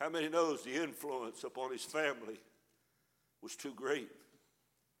 How many knows the influence upon his family was too great?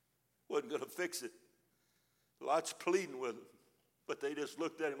 Wasn't going to fix it. Lot's pleading with him. But they just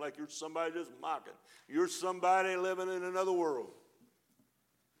looked at him like you're somebody just mocking. You're somebody living in another world.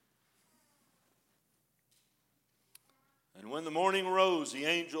 And when the morning rose, the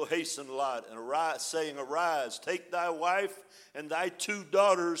angel hastened Lot, and saying, Arise, take thy wife and thy 2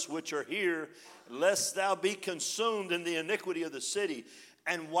 daughters which are here, lest thou be consumed in the iniquity of the city.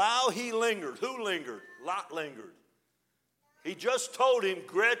 And while he lingered, who lingered? Lot lingered. He just told him,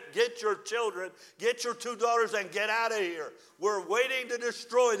 get your children, get your 2 daughters, and get out of here. We're waiting to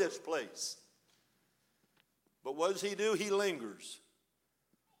destroy this place. But what does he do? He lingers.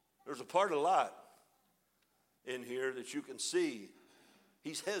 There's a part of Lot in here that you can see.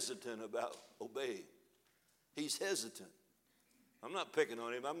 He's hesitant about obeying. He's hesitant. I'm not picking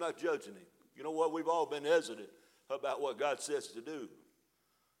on him. I'm not judging him. You know what? We've all been hesitant about what God says to do.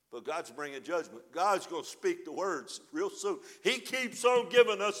 But God's bringing judgment. God's going to speak the words real soon. He keeps on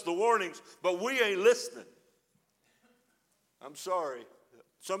giving us the warnings, but we ain't listening. I'm sorry.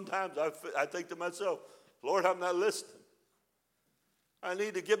 Sometimes I think to myself, Lord, I'm not listening. I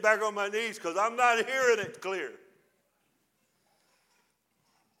need to get back on my knees because I'm not hearing it clear.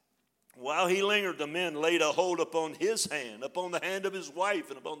 While he lingered, the men laid a hold upon his hand, upon the hand of his wife,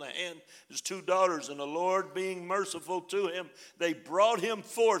 and upon the hand of his 2 daughters. And the Lord, being merciful to him, they brought him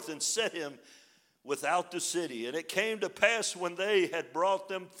forth and set him without the city. And it came to pass when they had brought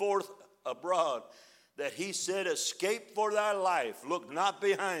them forth abroad, that he said, Escape for thy life, look not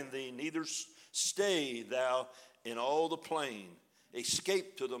behind thee, neither stay thou in all the plain.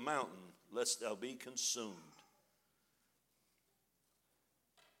 Escape to the mountain, lest thou be consumed.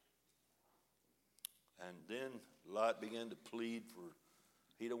 And then Lot began to plead for,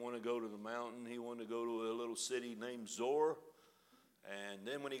 he didn't want to go to the mountain. He wanted to go to a little city named Zoar. And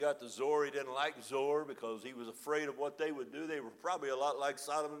then when he got to Zoar, he didn't like Zoar because he was afraid of what they would do. They were probably a lot like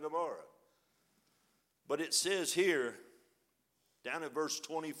Sodom and Gomorrah. But it says here, down at verse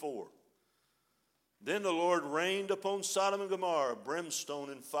 24, Then the Lord rained upon Sodom and Gomorrah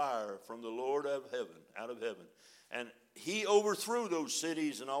brimstone and fire from the Lord of heaven, out of heaven. And he overthrew those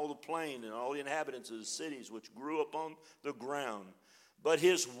cities and all the plain and all the inhabitants of the cities which grew upon the ground. But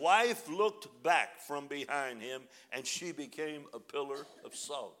his wife looked back from behind him, and she became a pillar of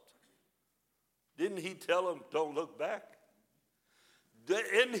salt. Didn't he tell him, don't look back?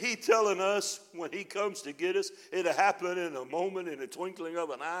 Isn't he telling us when he comes to get us, it'll happen in a moment, in a twinkling of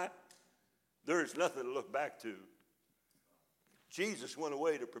an eye? There is nothing to look back to. Jesus went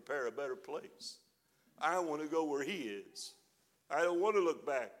away to prepare a better place. I want to go where he is. I don't want to look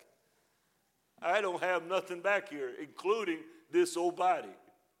back. I don't have nothing back here, including this old body.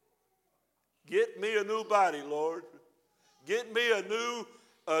 Get me a new body, Lord. Get me a new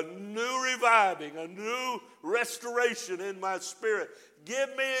reviving, a new restoration in my spirit.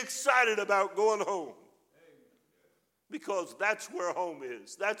 Get me excited about going home. Because that's where home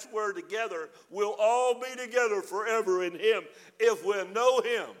is. That's where together we'll all be together forever in him if we know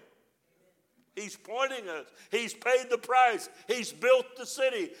him. He's pointing us. He's paid the price. He's built the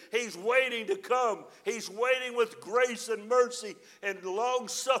city. He's waiting to come. He's waiting with grace and mercy and long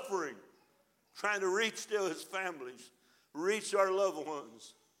suffering, trying to reach to his families, reach our loved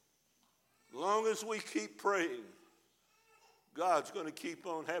ones. As long as we keep praying, God's going to keep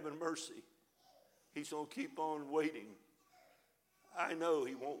on having mercy. He's going to keep on waiting. I know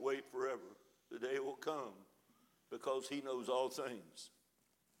he won't wait forever. The day will come because he knows all things.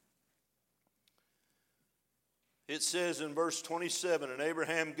 It says in verse 27, and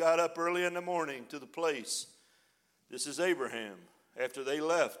Abraham got up early in the morning to the place. This is Abraham. After they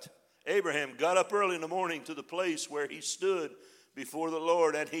left, Abraham got up early in the morning to the place where he stood before the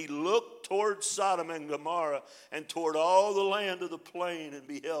Lord, and he looked toward Sodom and Gomorrah and toward all the land of the plain, and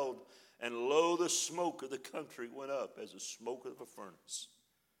beheld, and lo, the smoke of the country went up as the smoke of a furnace.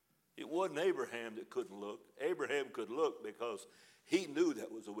 It wasn't Abraham that couldn't look. Abraham could look because he knew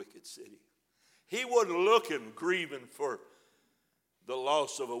that was a wicked city. He wasn't looking, grieving for the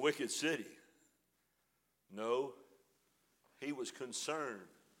loss of a wicked city. No, he was concerned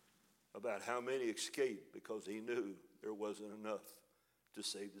about how many escaped because he knew there wasn't enough to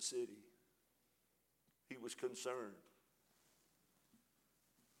save the city. He was concerned.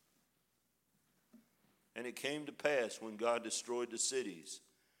 And it came to pass when God destroyed the cities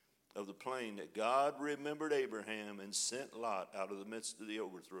of the plain that God remembered Abraham and sent Lot out of the midst of the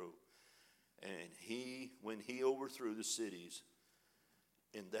overthrow. And when he overthrew the cities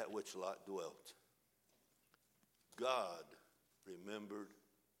in that which Lot dwelt, God remembered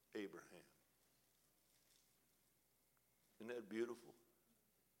Abraham. Isn't that beautiful?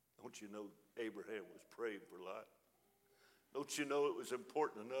 Don't you know Abraham was praying for Lot? Don't you know it was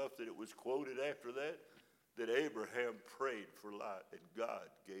important enough that it was quoted after that Abraham prayed for Lot and God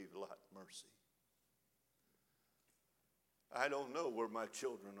gave Lot mercy? I don't know where my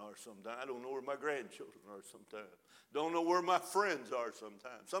children are sometimes. I don't know where my grandchildren are sometimes. Don't know where my friends are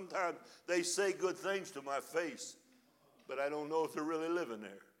sometimes. Sometimes they say good things to my face, but I don't know if they're really living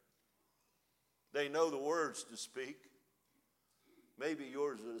there. They know the words to speak. Maybe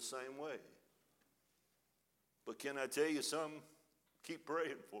yours are the same way. But can I tell you something? Keep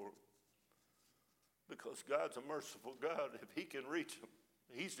praying for them. Because God's a merciful God. If he can reach them,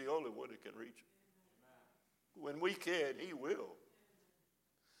 he's the only one that can reach them. When we can, he will.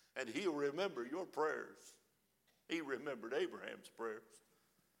 And he'll remember your prayers. He remembered Abraham's prayers.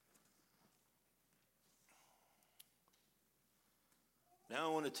 Now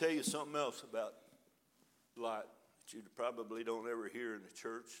I want to tell you something else about Lot that you probably don't ever hear in the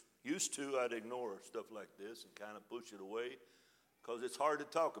church. Used to, I'd ignore stuff like this and kind of push it away because it's hard to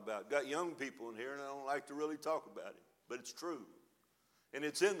talk about. Got young people in here and I don't like to really talk about it, but it's true. And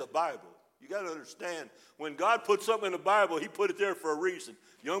it's in the Bible. You got to understand, when God put something in the Bible, he put it there for a reason.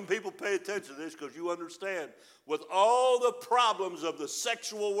 Young people, pay attention to this because you understand, with all the problems of the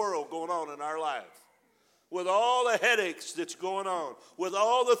sexual world going on in our life, with all the headaches that's going on, with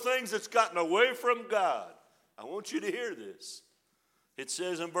all the things that's gotten away from God, I want you to hear this. It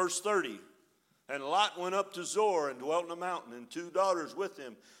says in verse 30, and Lot went up to Zoar and dwelt in a mountain, and 2 daughters with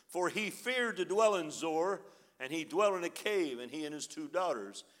him. For he feared to dwell in Zoar, and he dwelt in a cave, and he and his 2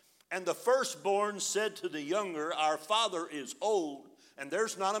 daughters. And the firstborn said to the younger, our father is old, and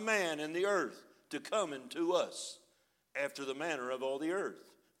there's not a man in the earth to come into us, after the manner of all the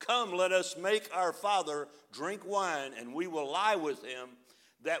earth. Come, let us make our father drink wine, and we will lie with him,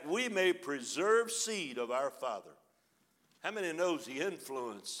 that we may preserve seed of our father. How many knows the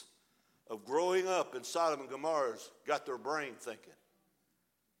influence of growing up in Sodom and Gomorrah's got their brain thinking?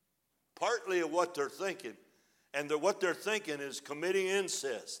 Partly of what they're thinking, and what they're thinking is committing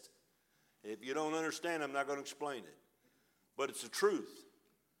incest. If you don't understand, I'm not going to explain it. But it's the truth.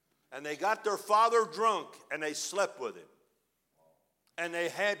 And they got their father drunk, and they slept with him. And they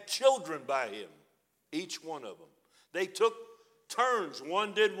had children by him, each one of them. They took turns.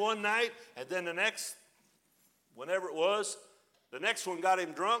 One did one night, and then the next, whenever it was, the next one got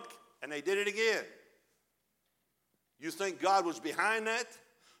him drunk, and they did it again. You think God was behind that?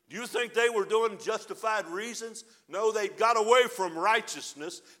 Do you think they were doing justified reasons? No, they got away from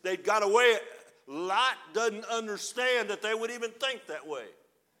righteousness. They got away. Lot doesn't understand that they would even think that way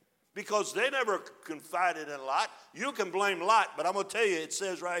because they never confided in Lot. You can blame Lot, but I'm going to tell you, it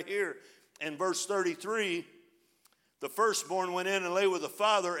says right here in verse 33, the firstborn went in and lay with the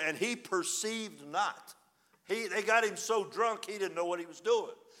father, and he perceived not. They got him so drunk, he didn't know what he was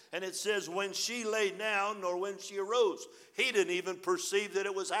doing. And it says, when she lay down, nor when she arose. He didn't even perceive that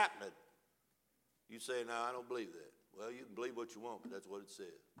it was happening. You say, no, I don't believe that. Well, you can believe what you want, but that's what it says.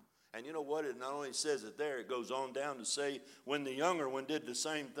 And you know what? It not only says it there, it goes on down to say, when the younger one did the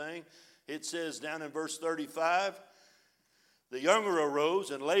same thing, it says down in verse 35, the younger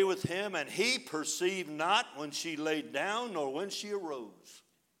arose and lay with him, and he perceived not when she laid down nor when she arose.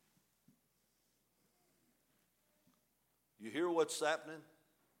 You hear what's happening?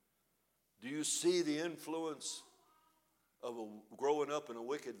 Do you see the influence of growing up in a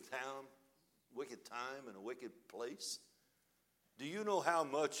wicked town, wicked time, in a wicked place? Do you know how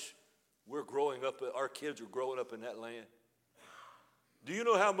much we're growing up, our kids are growing up in that land? Do you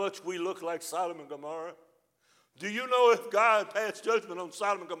know how much we look like Sodom and Gomorrah? Do you know if God passed judgment on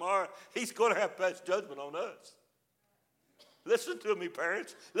Sodom and Gomorrah, he's going to have passed judgment on us? Listen to me,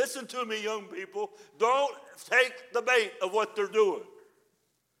 parents. Listen to me, young people. Don't take the bait of what they're doing.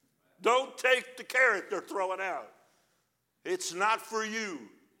 Don't take the carrot they're throwing out. It's not for you.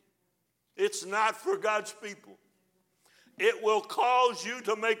 It's not for God's people. It will cause you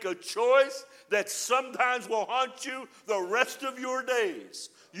to make a choice that sometimes will haunt you the rest of your days.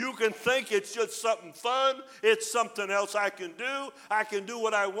 You can think it's just something fun. It's something else I can do. I can do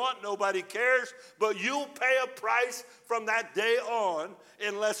what I want. Nobody cares. But you'll pay a price from that day on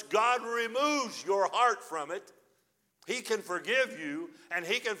unless God removes your heart from it. He can forgive you, and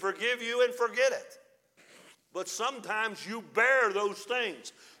he can forgive you and forget it. But sometimes you bear those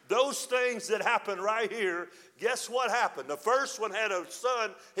things. Those things that happen right here, guess what happened? The first one had a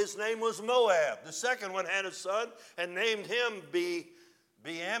son, his name was Moab. The second one had a son and named him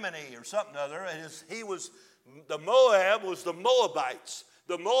Beamini or something other. And the Moab was the Moabites.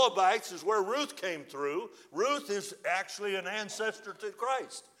 The Moabites is where Ruth came through. Ruth is actually an ancestor to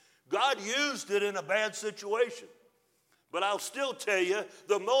Christ. God used it in a bad situation. But I'll still tell you,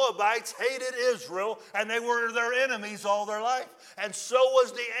 the Moabites hated Israel, and they were their enemies all their life. And so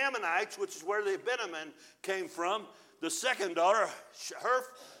was the Ammonites, which is where the Benjamin came from. The second daughter, her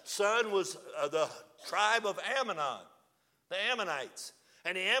son was the tribe of Ammon, the Ammonites.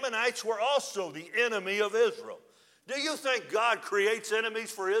 And the Ammonites were also the enemy of Israel. Do you think God creates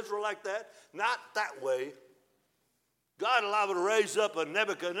enemies for Israel like that? Not that way. God liable to raise up a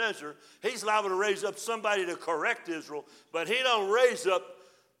Nebuchadnezzar. He's liable to raise up somebody to correct Israel, but he don't raise up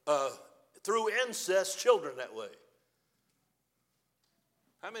through incest children that way.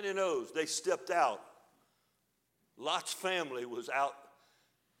 How many knows they stepped out? Lot's family was out.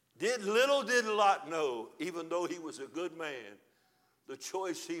 Little did Lot know, even though he was a good man, the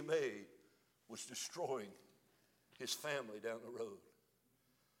choice he made was destroying his family down the road.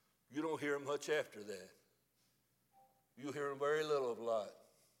 You don't hear much after that. You hear very little of Lot.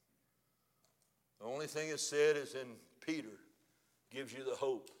 The only thing it's said is in Peter, gives you the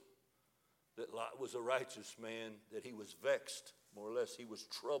hope that Lot was a righteous man, that he was vexed, more or less. He was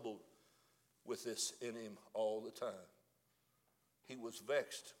troubled with this in him all the time. He was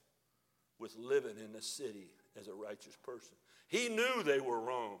vexed with living in the city as a righteous person. He knew they were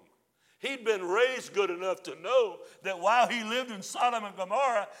wrong. He'd been raised good enough to know that while he lived in Sodom and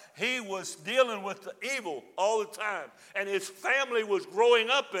Gomorrah, he was dealing with the evil all the time. And his family was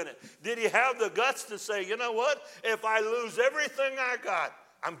growing up in it. Did he have the guts to say, you know what? If I lose everything I got,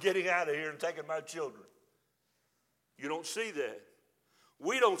 I'm getting out of here and taking my children. You don't see that.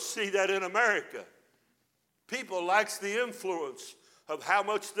 We don't see that in America. People likes the influence of how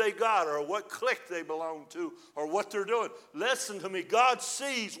much they got or what clique they belong to or what they're doing. Listen to me. God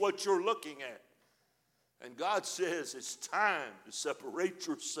sees what you're looking at. And God says it's time to separate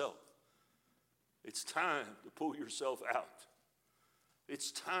yourself. It's time to pull yourself out. It's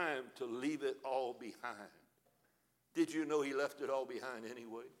time to leave it all behind. Did you know he left it all behind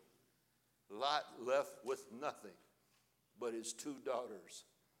anyway? Lot left with nothing but his two daughters.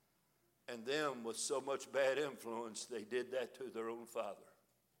 And them with so much bad influence, they did that to their own father,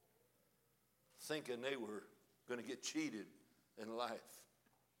 thinking they were going to get cheated in life.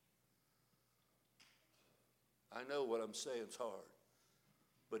 I know what I'm saying is hard,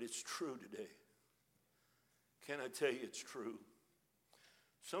 but it's true today. Can I tell you it's true?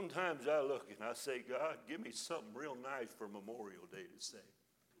 Sometimes I look and I say, God, give me something real nice for Memorial Day to say.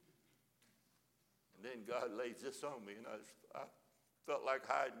 And then God lays this on me, and I felt like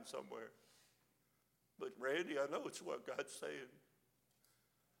hiding somewhere. But Randy, I know it's what God's saying.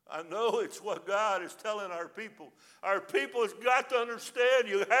 I know it's what God is telling our people. Our people has got to understand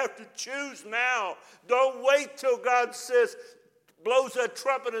you have to choose now. Don't wait till God says, blows that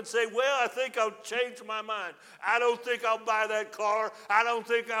trumpet and say, well, I think I'll change my mind. I don't think I'll buy that car. I don't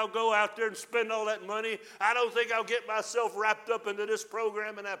think I'll go out there and spend all that money. I don't think I'll get myself wrapped up into this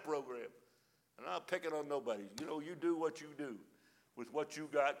program and that program. And I'm not picking on nobody. You know, you do what you do with what you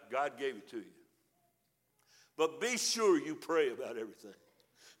got. God gave it to you. But be sure you pray about everything.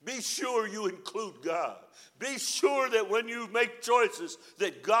 Be sure you include God. Be sure that when you make choices,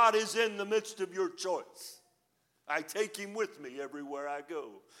 that God is in the midst of your choice. I take him with me everywhere I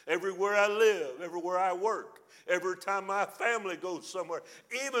go, everywhere I live, everywhere I work, every time my family goes somewhere,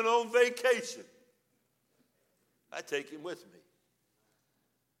 even on vacation. I take him with me.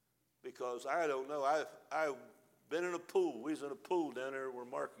 Because I don't know, I've been in a pool. We was in a pool down there where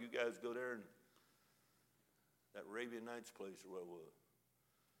Mark, you guys go there, and that Arabian Nights place or what it was.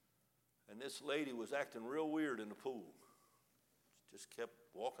 And this lady was acting real weird in the pool. She just kept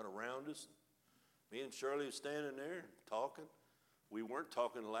walking around us. Me and Shirley was standing there talking. We weren't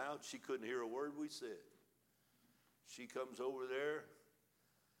talking loud. She couldn't hear a word we said. She comes over there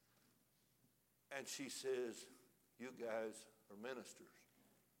and she says, "You guys are ministers."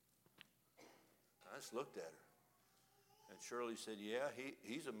 I just looked at her. And Shirley said, "Yeah,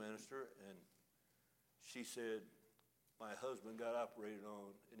 he's a minister." And she said, "My husband got operated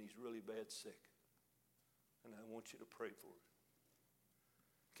on and he's really bad sick. And I want you to pray for him."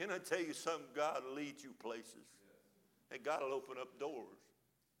 Can I tell you something? God will lead you places. And God will open up doors.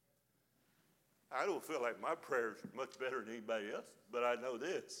 I don't feel like my prayers are much better than anybody else, but I know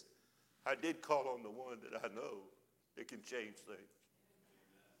this. I did call on the one that I know that can change things.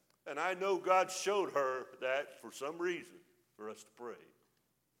 And I know God showed her that for some reason for us to pray.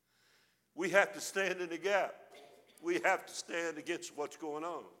 We have to stand in the gap. We have to stand against what's going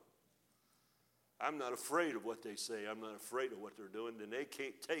on. I'm not afraid of what they say. I'm not afraid of what they're doing. And they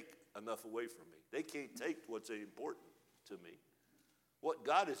can't take enough away from me. They can't take what's important to me. What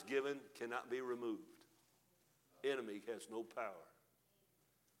God has given cannot be removed. Enemy has no power.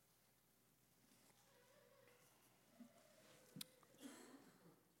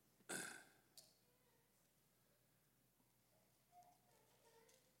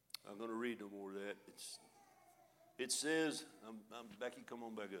 I'm going to read no more of that. It says, Becky, come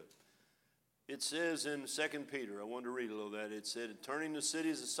on back up. It says in 2 Peter, I wanted to read a little of that. It said, "Turning the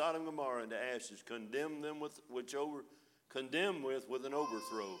cities of Sodom and Gomorrah into ashes, condemn them with an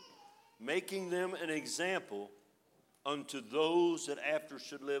overthrow, making them an example unto those that after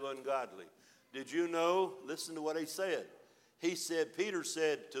should live ungodly." Did you know? Listen to what he said. Peter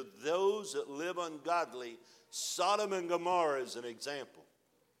said, to those that live ungodly, Sodom and Gomorrah is an example.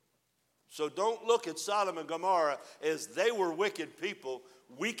 So don't look at Sodom and Gomorrah as they were wicked people.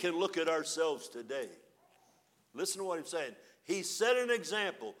 We can look at ourselves today. Listen to what he's saying. He set an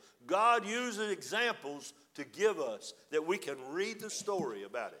example. God uses examples to give us that we can read the story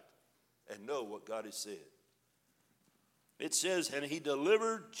about it and know what God has said. It says, "And he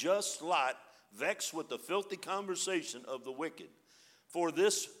delivered just Lot, vexed with the filthy conversation of the wicked. For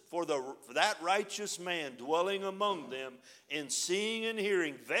that righteous man dwelling among them, in seeing and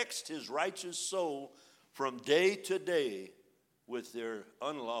hearing, vexed his righteous soul from day to day with their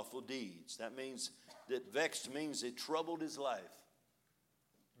unlawful deeds." That means that vexed means it troubled his life.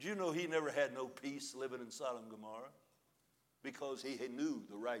 Do you know he never had no peace living in Sodom and Gomorrah? Because he knew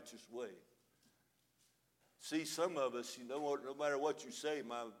the righteous way. See, some of us, you know, no matter what you say,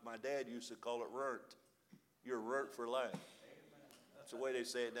 my dad used to call it runt. You're runt for life. That's the way they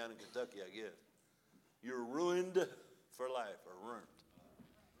say it down in Kentucky, I guess. You're ruined for life, or runt.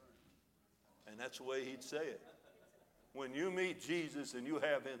 And that's the way he'd say it. When you meet Jesus and you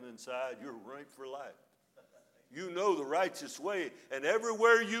have him inside, you're ruined for life. You know the righteous way, and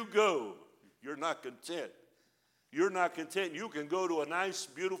everywhere you go, you're not content. You're not content. You can go to a nice,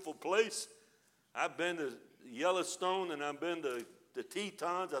 beautiful place. I've been to Yellowstone, and I've been to the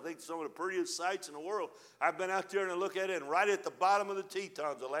Tetons. I think some of the prettiest sights in the world. I've been out there and I look at it, and right at the bottom of the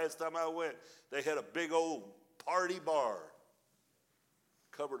Tetons, the last time I went, they had a big old party bar.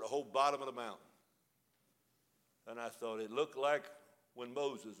 Covered the whole bottom of the mountain. And I thought it looked like when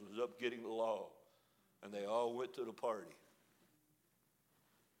Moses was up getting the law, and they all went to the party.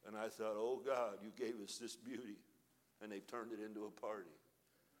 And I thought, oh God, you gave us this beauty, and they turned it into a party.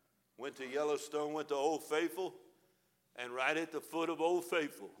 Went to Yellowstone, went to Old Faithful, and right at the foot of Old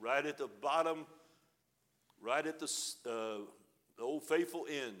Faithful, right at the bottom, right at the Old Faithful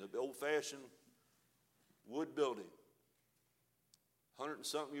Inn, the old-fashioned wood building,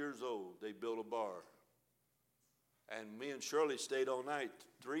 100-something years old, they built a bar. And me and Shirley stayed all night,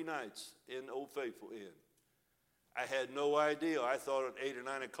 3 nights in Old Faithful Inn. I had no idea. I thought at 8 or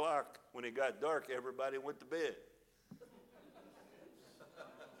 9 o'clock, when it got dark, everybody went to bed.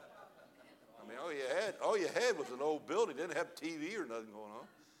 I mean, all you had was an old building. Didn't have TV or nothing going on.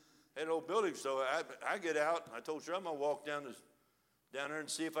 Had an old building. So I get out, and I told Shirley I'm going to walk down there and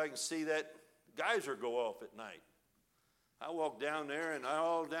see if I can see that geyser go off at night. I walked down there, and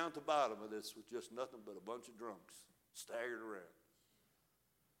all down at the bottom of this was just nothing but a bunch of drunks staggered around.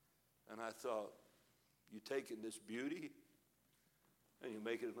 And I thought, you taking this beauty and you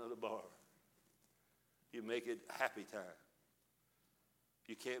make it another bar. You make it happy time.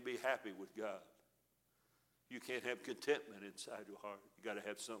 You can't be happy with God. You can't have contentment inside your heart. You got to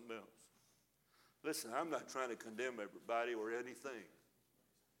have something else. Listen, I'm not trying to condemn everybody or anything.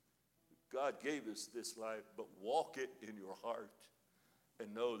 God gave us this life, but walk it in your heart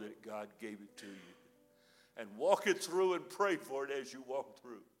and know that God gave it to you. And walk it through and pray for it as you walk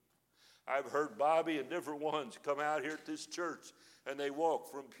through. I've heard Bobby and different ones come out here at this church and they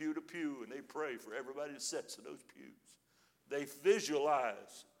walk from pew to pew and they pray for everybody that sits in those pews. They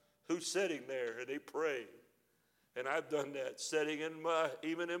visualize who's sitting there and they pray. And I've done that, sitting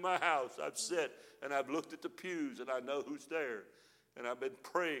even in my house. I've sat and I've looked at the pews and I know who's there. And I've been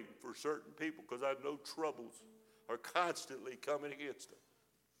praying for certain people because I know troubles are constantly coming against them.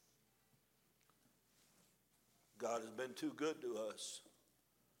 God has been too good to us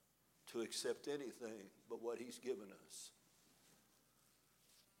to accept anything but what he's given us.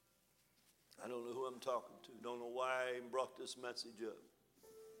 I don't know who I'm talking to. Don't know why I even brought this message up.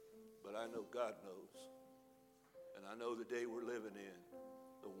 But I know God knows. And I know the day we're living in,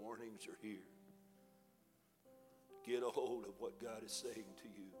 the warnings are here. Get a hold of what God is saying to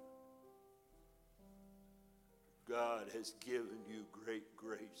you. God has given you great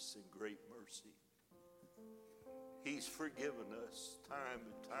grace and great mercy. He's forgiven us time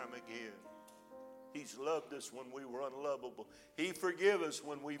and time again. He's loved us when we were unlovable. He forgave us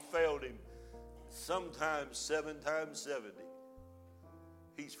when we failed him, sometimes 7 times 70.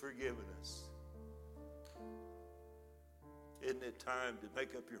 He's forgiven us. Isn't it time to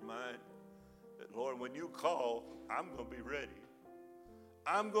make up your mind that, Lord, when you call, I'm going to be ready.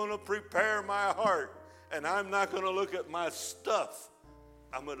 I'm going to prepare my heart, and I'm not going to look at my stuff.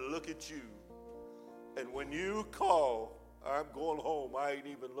 I'm going to look at you. And when you call, I'm going home. I ain't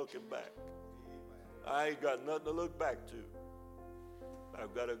even looking back. I ain't got nothing to look back to.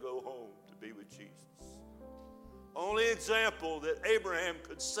 I've got to go home to be with Jesus. Only example that Abraham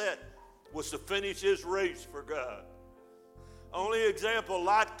could set was to finish his race for God. Only example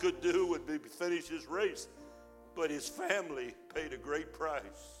Lot could do would be to finish his race. But his family paid a great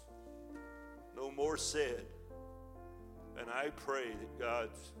price. No more said. And I pray that God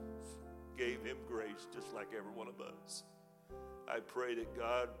gave him grace just like every one of us. I pray that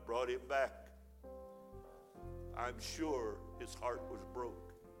God brought him back. I'm sure his heart was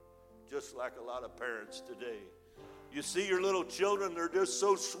broke, just like a lot of parents today. You see your little children, they're just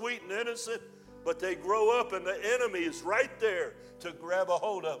so sweet and innocent, but they grow up and the enemy is right there to grab a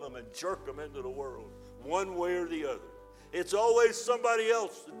hold of them and jerk them into the world, one way or the other. It's always somebody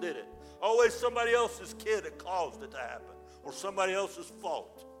else that did it. Always somebody else's kid that caused it to happen, or somebody else's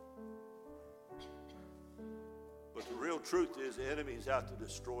fault. But the real truth is the enemy is out to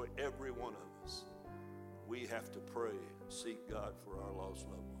destroy every one of us. We have to pray and seek God for our lost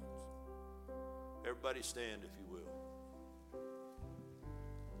loved ones. Everybody stand, if you will.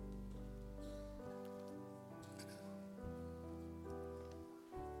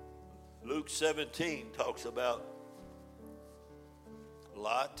 Luke 17 talks about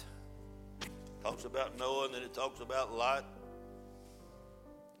Lot, talks about Noah, and then it talks about Lot,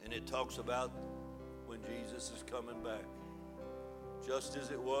 and it talks about when Jesus is coming back. Just as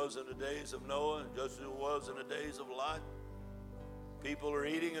it was in the days of Noah, and just as it was in the days of Lot, people are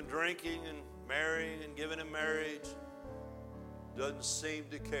eating and drinking and marrying and giving in marriage. Doesn't seem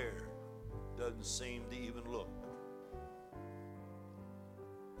to care. Doesn't seem to even look.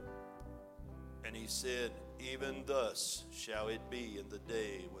 And he said, even thus shall it be in the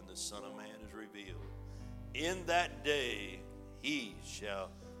day when the Son of Man is revealed. In that day he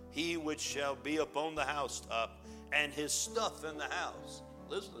which shall be upon the housetop, and his stuff in the house.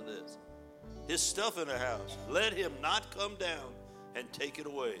 Listen to this. His stuff in the house. Let him not come down and take it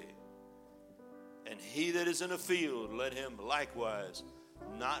away. And he that is in the field, let him likewise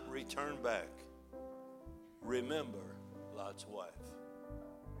not return back. Remember Lot's wife.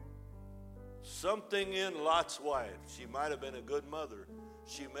 Something in Lot's wife. She might have been a good mother.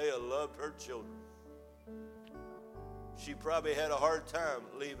 She may have loved her children. She probably had a hard time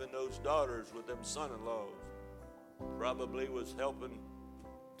leaving those daughters with them son-in-laws. Probably was helping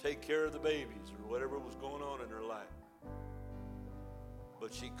take care of the babies or whatever was going on in her life.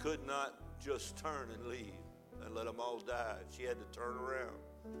 But she could not just turn and leave and let them all die. She had to turn around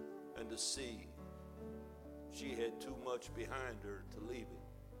and to see she had too much behind her to leave it.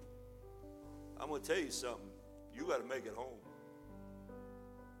 I'm going to tell you something. You got to make it home.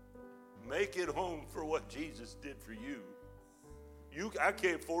 Make it home for what Jesus did for you. I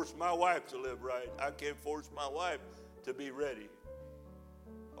can't force my wife to live right. I can't force my wife to be ready.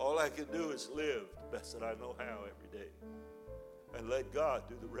 All I can do is live the best that I know how every day. And let God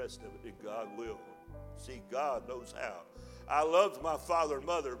do the rest of it, and God will. See, God knows how. I loved my father and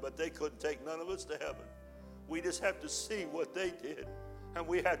mother, but they couldn't take none of us to heaven. We just have to see what they did, and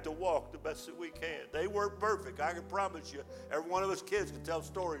we had to walk the best that we can. They weren't perfect. I can promise you, every one of us kids can tell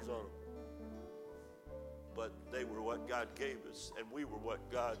stories on them. But they were what God gave us, and we were what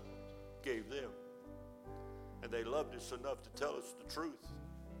God gave them. And they loved us enough to tell us the truth.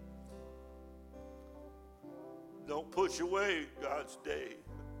 Don't push away God's day.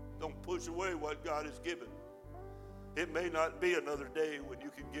 Don't push away what God has given. It may not be another day when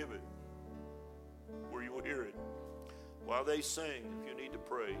you can give it, where you will hear it. While they sing, if you need to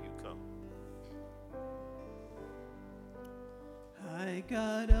pray, you come. I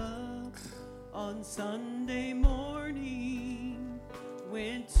got up on Sunday morning,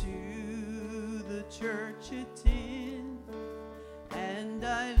 went to the church at 10, and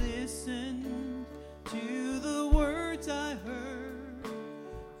I listened to the words I heard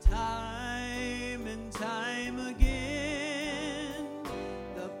time and time again.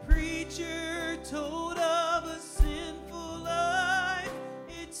 The preacher told of a sinful life.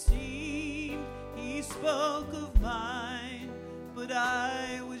 It seemed he spoke of mine, but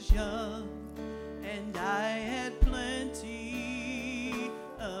I was young and I had plenty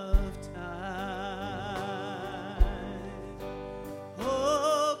of time.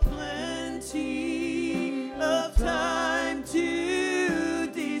 Oh, plenty of time to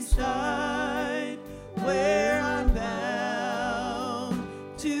decide where I'm bound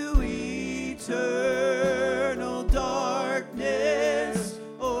to eternal darkness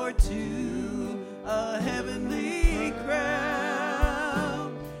or to a heavenly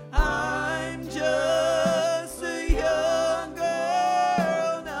crown. I'm just a young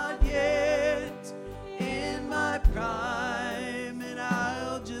girl, not yet in my prime, and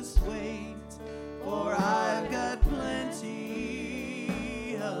I'll just wait, for I've got plenty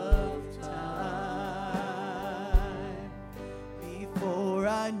of time. Before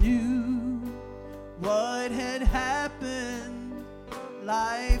I knew what had happened,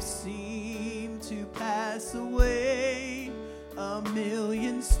 life seemed to pass away. A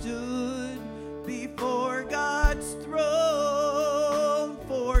million stood before God's throne,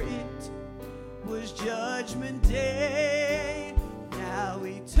 for it was Judgment Day. Now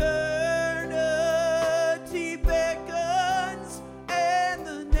eternity beckons, and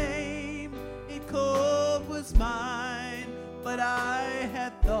the name it called was mine. But I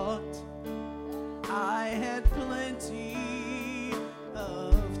had thought I had plenty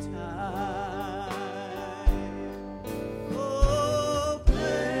of time. Oh,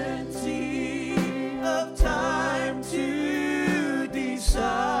 plenty of time to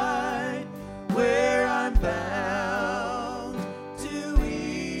decide where I'm bound to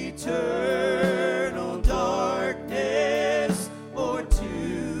eternal darkness or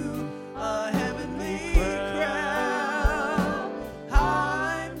to a heavenly crown.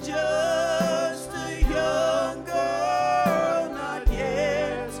 I'm just a young girl, not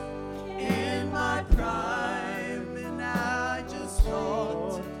yet in my prime, and I just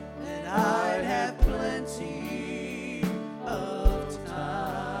thought that I'd have plenty of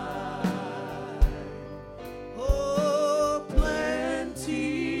time. Oh,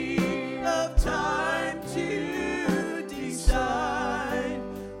 plenty of time to decide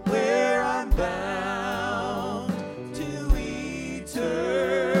where I'm bound to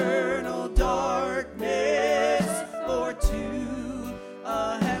eternal darkness or to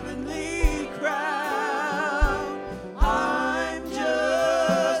a heavenly crown. I'm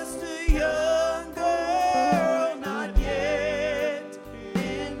just a young girl, not yet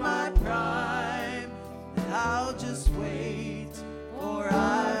in my prime, and I'll just wait, for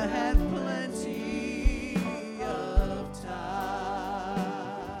I have plenty of time.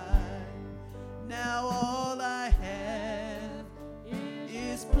 Now all I have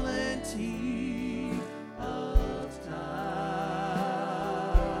is plenty of time.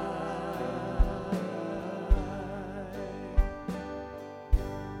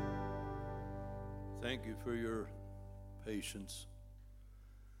 Thank you for your patience.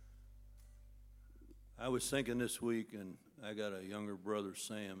 I was thinking this week, and I got a younger brother,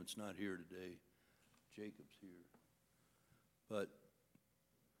 Sam. It's not here today. Jacob's here. But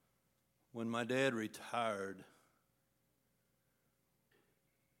when my dad retired,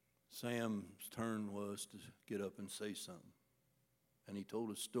 Sam's turn was to get up and say something. And he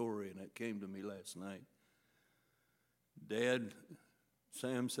told a story, and it came to me last night. Dad,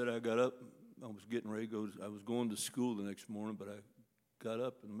 Sam said, I got up, I was getting ready to go, I was going to school the next morning, but I got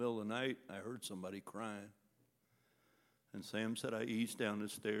up in the middle of the night, I heard somebody crying. And Sam said, I eased down the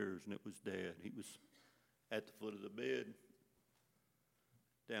stairs, and it was Dad. He was at the foot of the bed.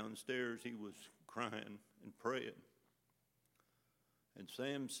 Downstairs, he was crying and praying. And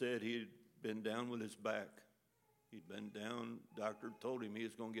Sam said he had been down with his back. He'd been down. Doctor told him he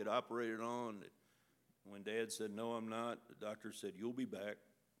was going to get operated on. When Dad said, no, I'm not, the doctor said, you'll be back.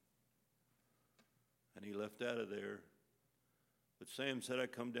 And he left out of there. But Sam said, I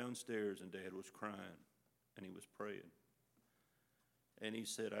come downstairs, and Dad was crying, and he was praying. And he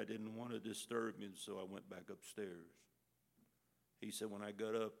said, I didn't want to disturb him, so I went back upstairs. He said, when I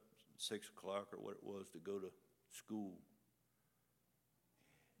got up 6 o'clock or what it was to go to school,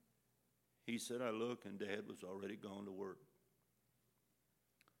 he said, I looked, and Dad was already gone to work.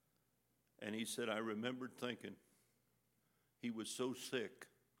 And he said, I remembered thinking, he was so sick,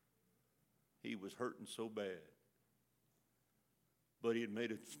 he was hurting so bad. But he'd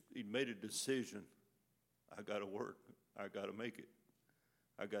made a decision. I got to work. I got to make it.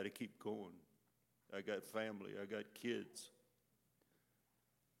 I got to keep going. I got family. I got kids.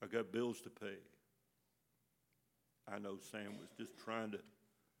 I got bills to pay. I know Sam was just trying to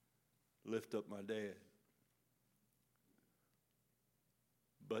lift up my dad.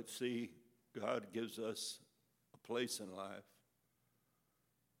 But see, God gives us a place in life,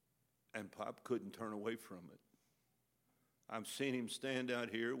 and Pop couldn't turn away from it. I've seen him stand out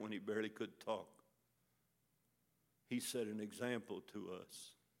here when he barely could talk. He set an example to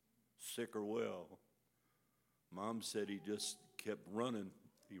us, sick or well. Mom said he just kept running.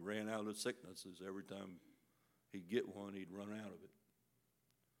 He ran out of sicknesses. Every time he'd get one, he'd run out of it.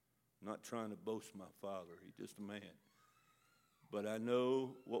 I'm not trying to boast my father. He's just a man. But I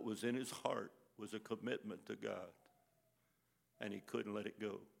know what was in his heart was a commitment to God, and he couldn't let it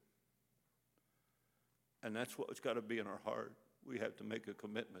go. And that's what's got to be in our heart. We have to make a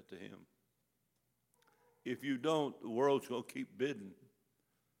commitment to him. If you don't, the world's going to keep bidding,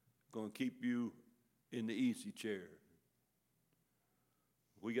 going to keep you in the easy chair.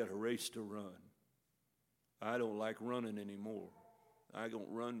 We got a race to run. I don't like running anymore. I don't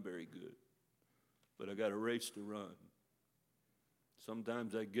run very good, but I got a race to run.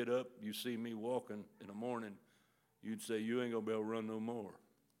 Sometimes I get up, you see me walking in the morning, you'd say, you ain't going to be able to run no more.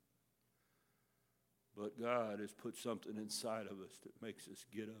 But God has put something inside of us that makes us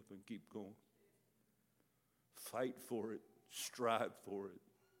get up and keep going. Fight for it. Strive for it.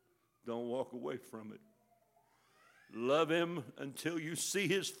 Don't walk away from it. Love him until you see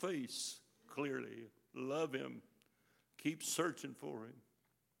his face clearly. Love him. Keep searching for him.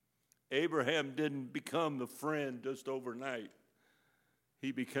 Abraham didn't become the friend just overnight.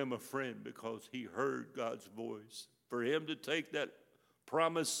 He became a friend because he heard God's voice. For him to take that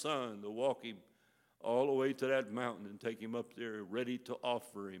promised son, to walk him all the way to that mountain and take him up there ready to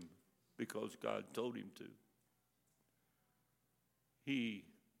offer him because God told him to. He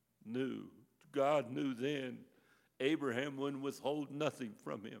knew, God knew then, Abraham wouldn't withhold nothing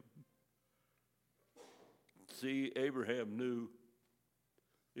from him. See, Abraham knew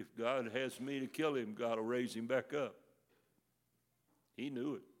if God has me to kill him, God will raise him back up. He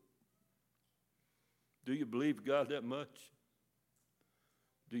knew it. Do you believe God that much?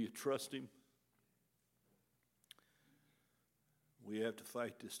 Do you trust him? We have to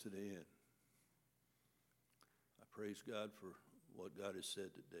fight this to the end. I praise God for what God has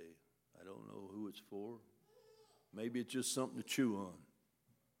said today. I don't know who it's for. Maybe it's just something to chew on.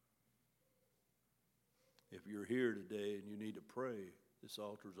 If you're here today and you need to pray, this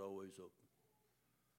altar is always open.